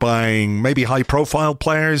where they were buying maybe high-profile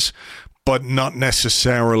players, but not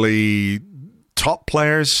necessarily top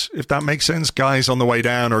players, if that makes sense. Guys on the way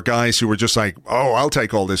down, or guys who were just like, oh, I'll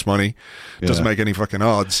take all this money. Doesn't make any fucking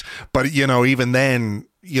odds. But, even then,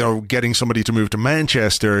 getting somebody to move to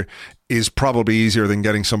Manchester is probably easier than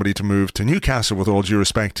getting somebody to move to Newcastle, with all due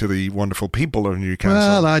respect to the wonderful people of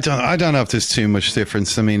Newcastle. Well, I don't know if there's too much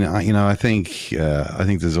difference. I mean, I think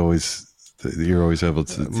there's always... You're always able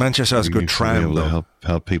to. Manchester has a good tram, to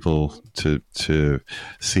help people to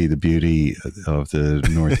see the beauty of the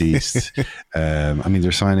Northeast.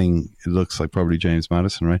 They're signing. It looks like probably James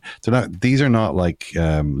Maddison, right? These are not like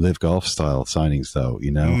Live Golf style signings, though.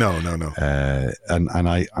 No.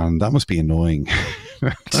 And that must be annoying.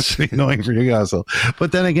 Must be annoying for Newcastle.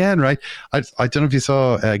 But then again, right? I don't know if you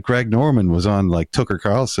saw Greg Norman was on like Tucker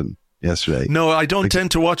Carlson yesterday. No, I don't tend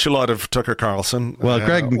to watch a lot of Tucker Carlson. Well,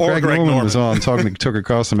 Greg Norman was on talking to Tucker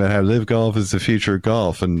Carlson about how Live Golf is the future of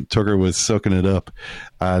golf, and Tucker was sucking it up.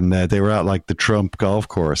 And they were at like the Trump golf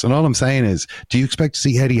course. And all I'm saying is, do you expect to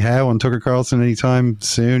see Eddie Howe on Tucker Carlson anytime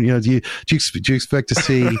soon? Do you expect to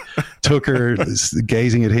see Tucker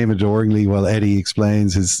gazing at him adoringly while Eddie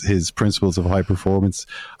explains his principles of high performance?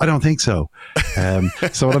 I don't think so.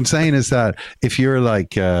 So what I'm saying is that if you're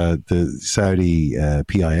like the Saudi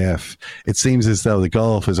PIF, it seems as though the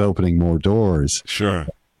golf is opening more doors. Sure.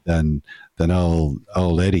 Than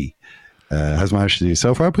old Eddie has managed to do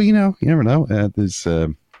so far. But you never know.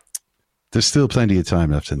 There's still plenty of time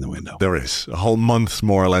left in the window. There is a whole month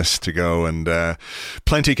more or less to go, and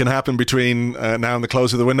plenty can happen between now and the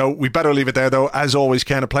close of the window. We better leave it there, though. As always,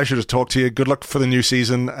 Ken, a pleasure to talk to you. Good luck for the new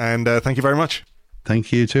season, and thank you very much.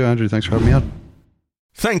 Thank you too, Andrew. Thanks for having me on.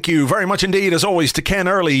 Thank you very much indeed, as always, to Ken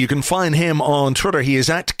Early. You can find him on Twitter. He is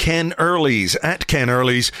at Ken Early's,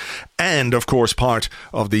 and, of course, part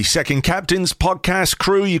of the Second Captains podcast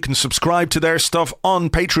crew. You can subscribe to their stuff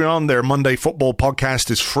on Patreon. Their Monday football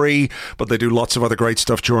podcast is free, but they do lots of other great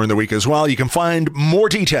stuff during the week as well. You can find more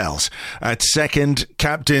details at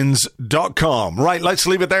secondcaptains.com. Right, let's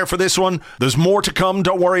leave it there for this one. There's more to come.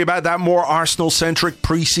 Don't worry about that. More Arsenal-centric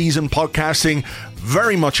pre-season podcasting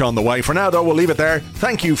very much on the way. For now, though, we'll leave it there.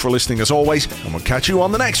 Thank you for listening as always, and we'll catch you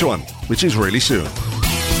on the next one, which is really soon.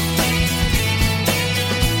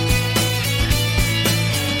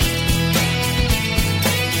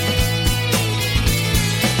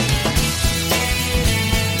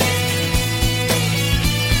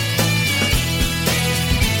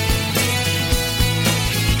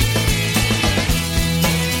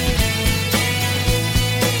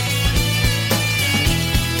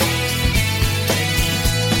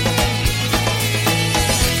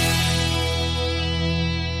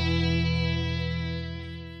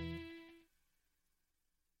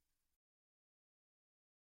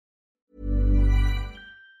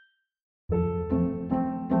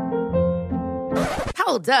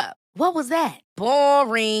 Hold up. What was that?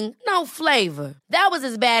 Boring. No flavor. That was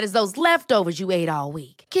as bad as those leftovers you ate all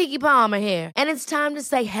week. Keke Palmer here, and it's time to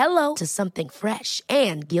say hello to something fresh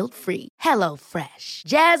and guilt-free. Hello Fresh.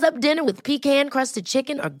 Jazz up dinner with pecan-crusted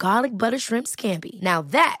chicken or garlic butter shrimp scampi. Now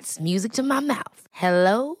that's music to my mouth.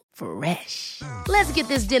 Hello Fresh. Let's get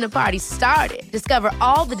this dinner party started. Discover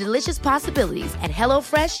all the delicious possibilities at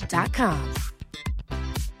HelloFresh.com.